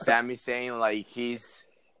get what Sammy's saying. Like, you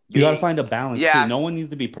got to find a balance, too. No one needs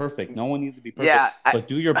to be perfect. Yeah, but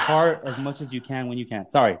do your part as much as you can when you can.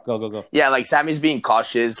 Sorry, go. Yeah, like, Sammy's being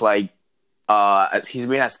cautious. Like, he's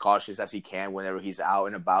being as cautious as he can whenever he's out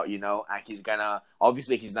and about, you know. And he's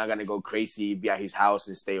not gonna go crazy, be at his house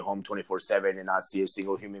and stay home 24/7 and not see a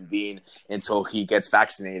single human being until he gets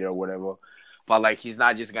vaccinated or whatever. But, like, he's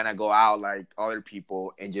not just gonna go out like other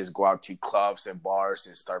people and just go out to clubs and bars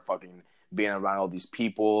and start fucking being around all these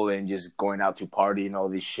people and just going out to party and all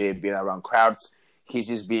this shit, being around crowds. He's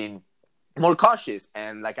just being more cautious.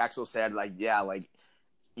 And like Axel said, like, yeah, like,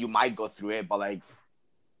 you might go through it, but, like,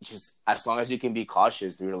 just as long as you can be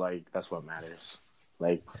cautious, dude, like, that's what matters.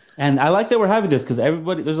 Like, and I like that we're having this because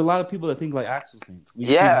there's a lot of people that think like Axel thinks. We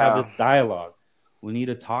just need to have this dialogue. We need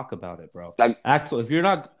to talk about it, bro. Like, Axel, if you're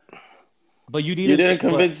not... But you didn't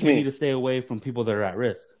convince me. You need to stay away from people that are at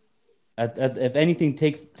risk. If anything,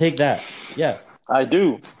 take that. Yeah, I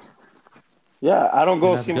do. Yeah, I don't go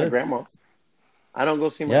And that's see my good. grandma. I don't go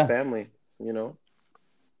see my Yeah. family. You know,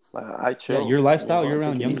 I Yeah, chill. your lifestyle, You know, you're I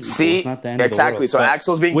around take it young easy. people. See, It's not the end of the exactly. world. So But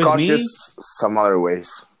Axel's being with cautious me, some other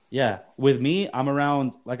ways. yeah, with me, I'm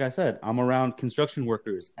around, like I said, I'm around construction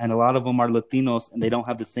workers, and a lot of them are Latinos, and they don't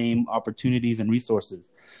have the same opportunities and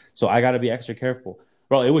resources. So I got to be extra careful.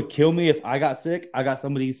 Bro, it would kill me if I got sick, I got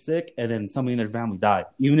somebody sick, and then somebody in their family died.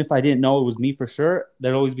 Even if I didn't know it was me for sure,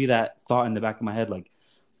 there'd always be that thought in the back of my head, like,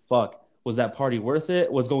 fuck, was that party worth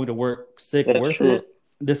it? Was going to work sick That's worth true. it?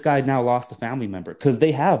 This guy now lost a family member because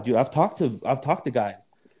they have, dude. I've talked to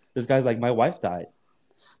guys. This guy's like, my wife died.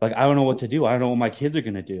 Like, I don't know what to do. I don't know what my kids are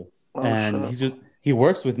gonna do. Oh And shit. he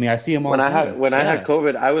works with me. I see him all the time. When I had Yeah,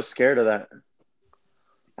 COVID, I was scared of that.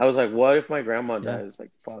 I was like, what if my grandma yeah. dies?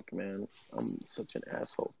 Like, fuck, man, I'm such an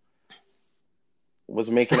asshole. Was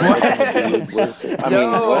making everything look worth it. I mean,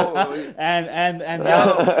 what? No, and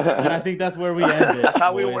that's and I think that's where we end it. I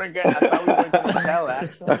thought we boys. weren't gonna tell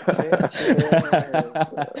Axel.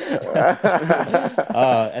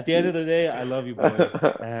 At the end of the day, I love you boys,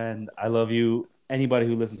 and I love you. Anybody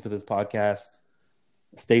who listens to this podcast,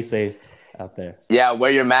 stay safe out there. Yeah,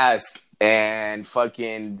 wear your mask and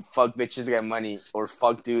fucking fuck bitches get money or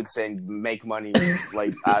fuck dudes and make money.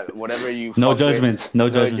 Like whatever you. No fuck judgments. With, No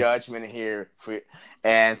no judgments. judgment here.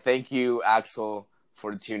 And thank you, Axel,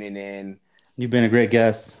 for tuning in. You've been a great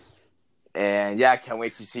guest. And yeah, can't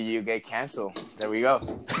wait to see you get canceled. There we go.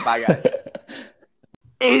 Bye, guys.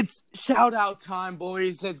 It's shout out time,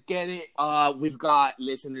 boys. Let's get it. We've got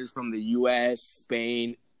listeners from the US,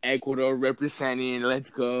 Spain, Ecuador representing. Let's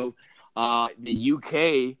go. The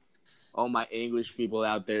UK. All my English people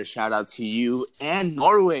out there, shout out to you. And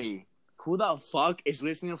Norway. Who the fuck is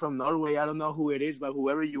listening from Norway? I don't know who it is, but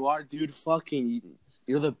whoever you are, dude, fucking,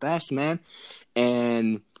 you're the best, man.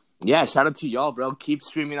 And yeah, shout out to y'all, bro. Keep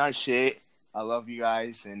streaming our shit. I love you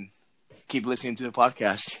guys, and keep listening to the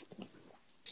podcast.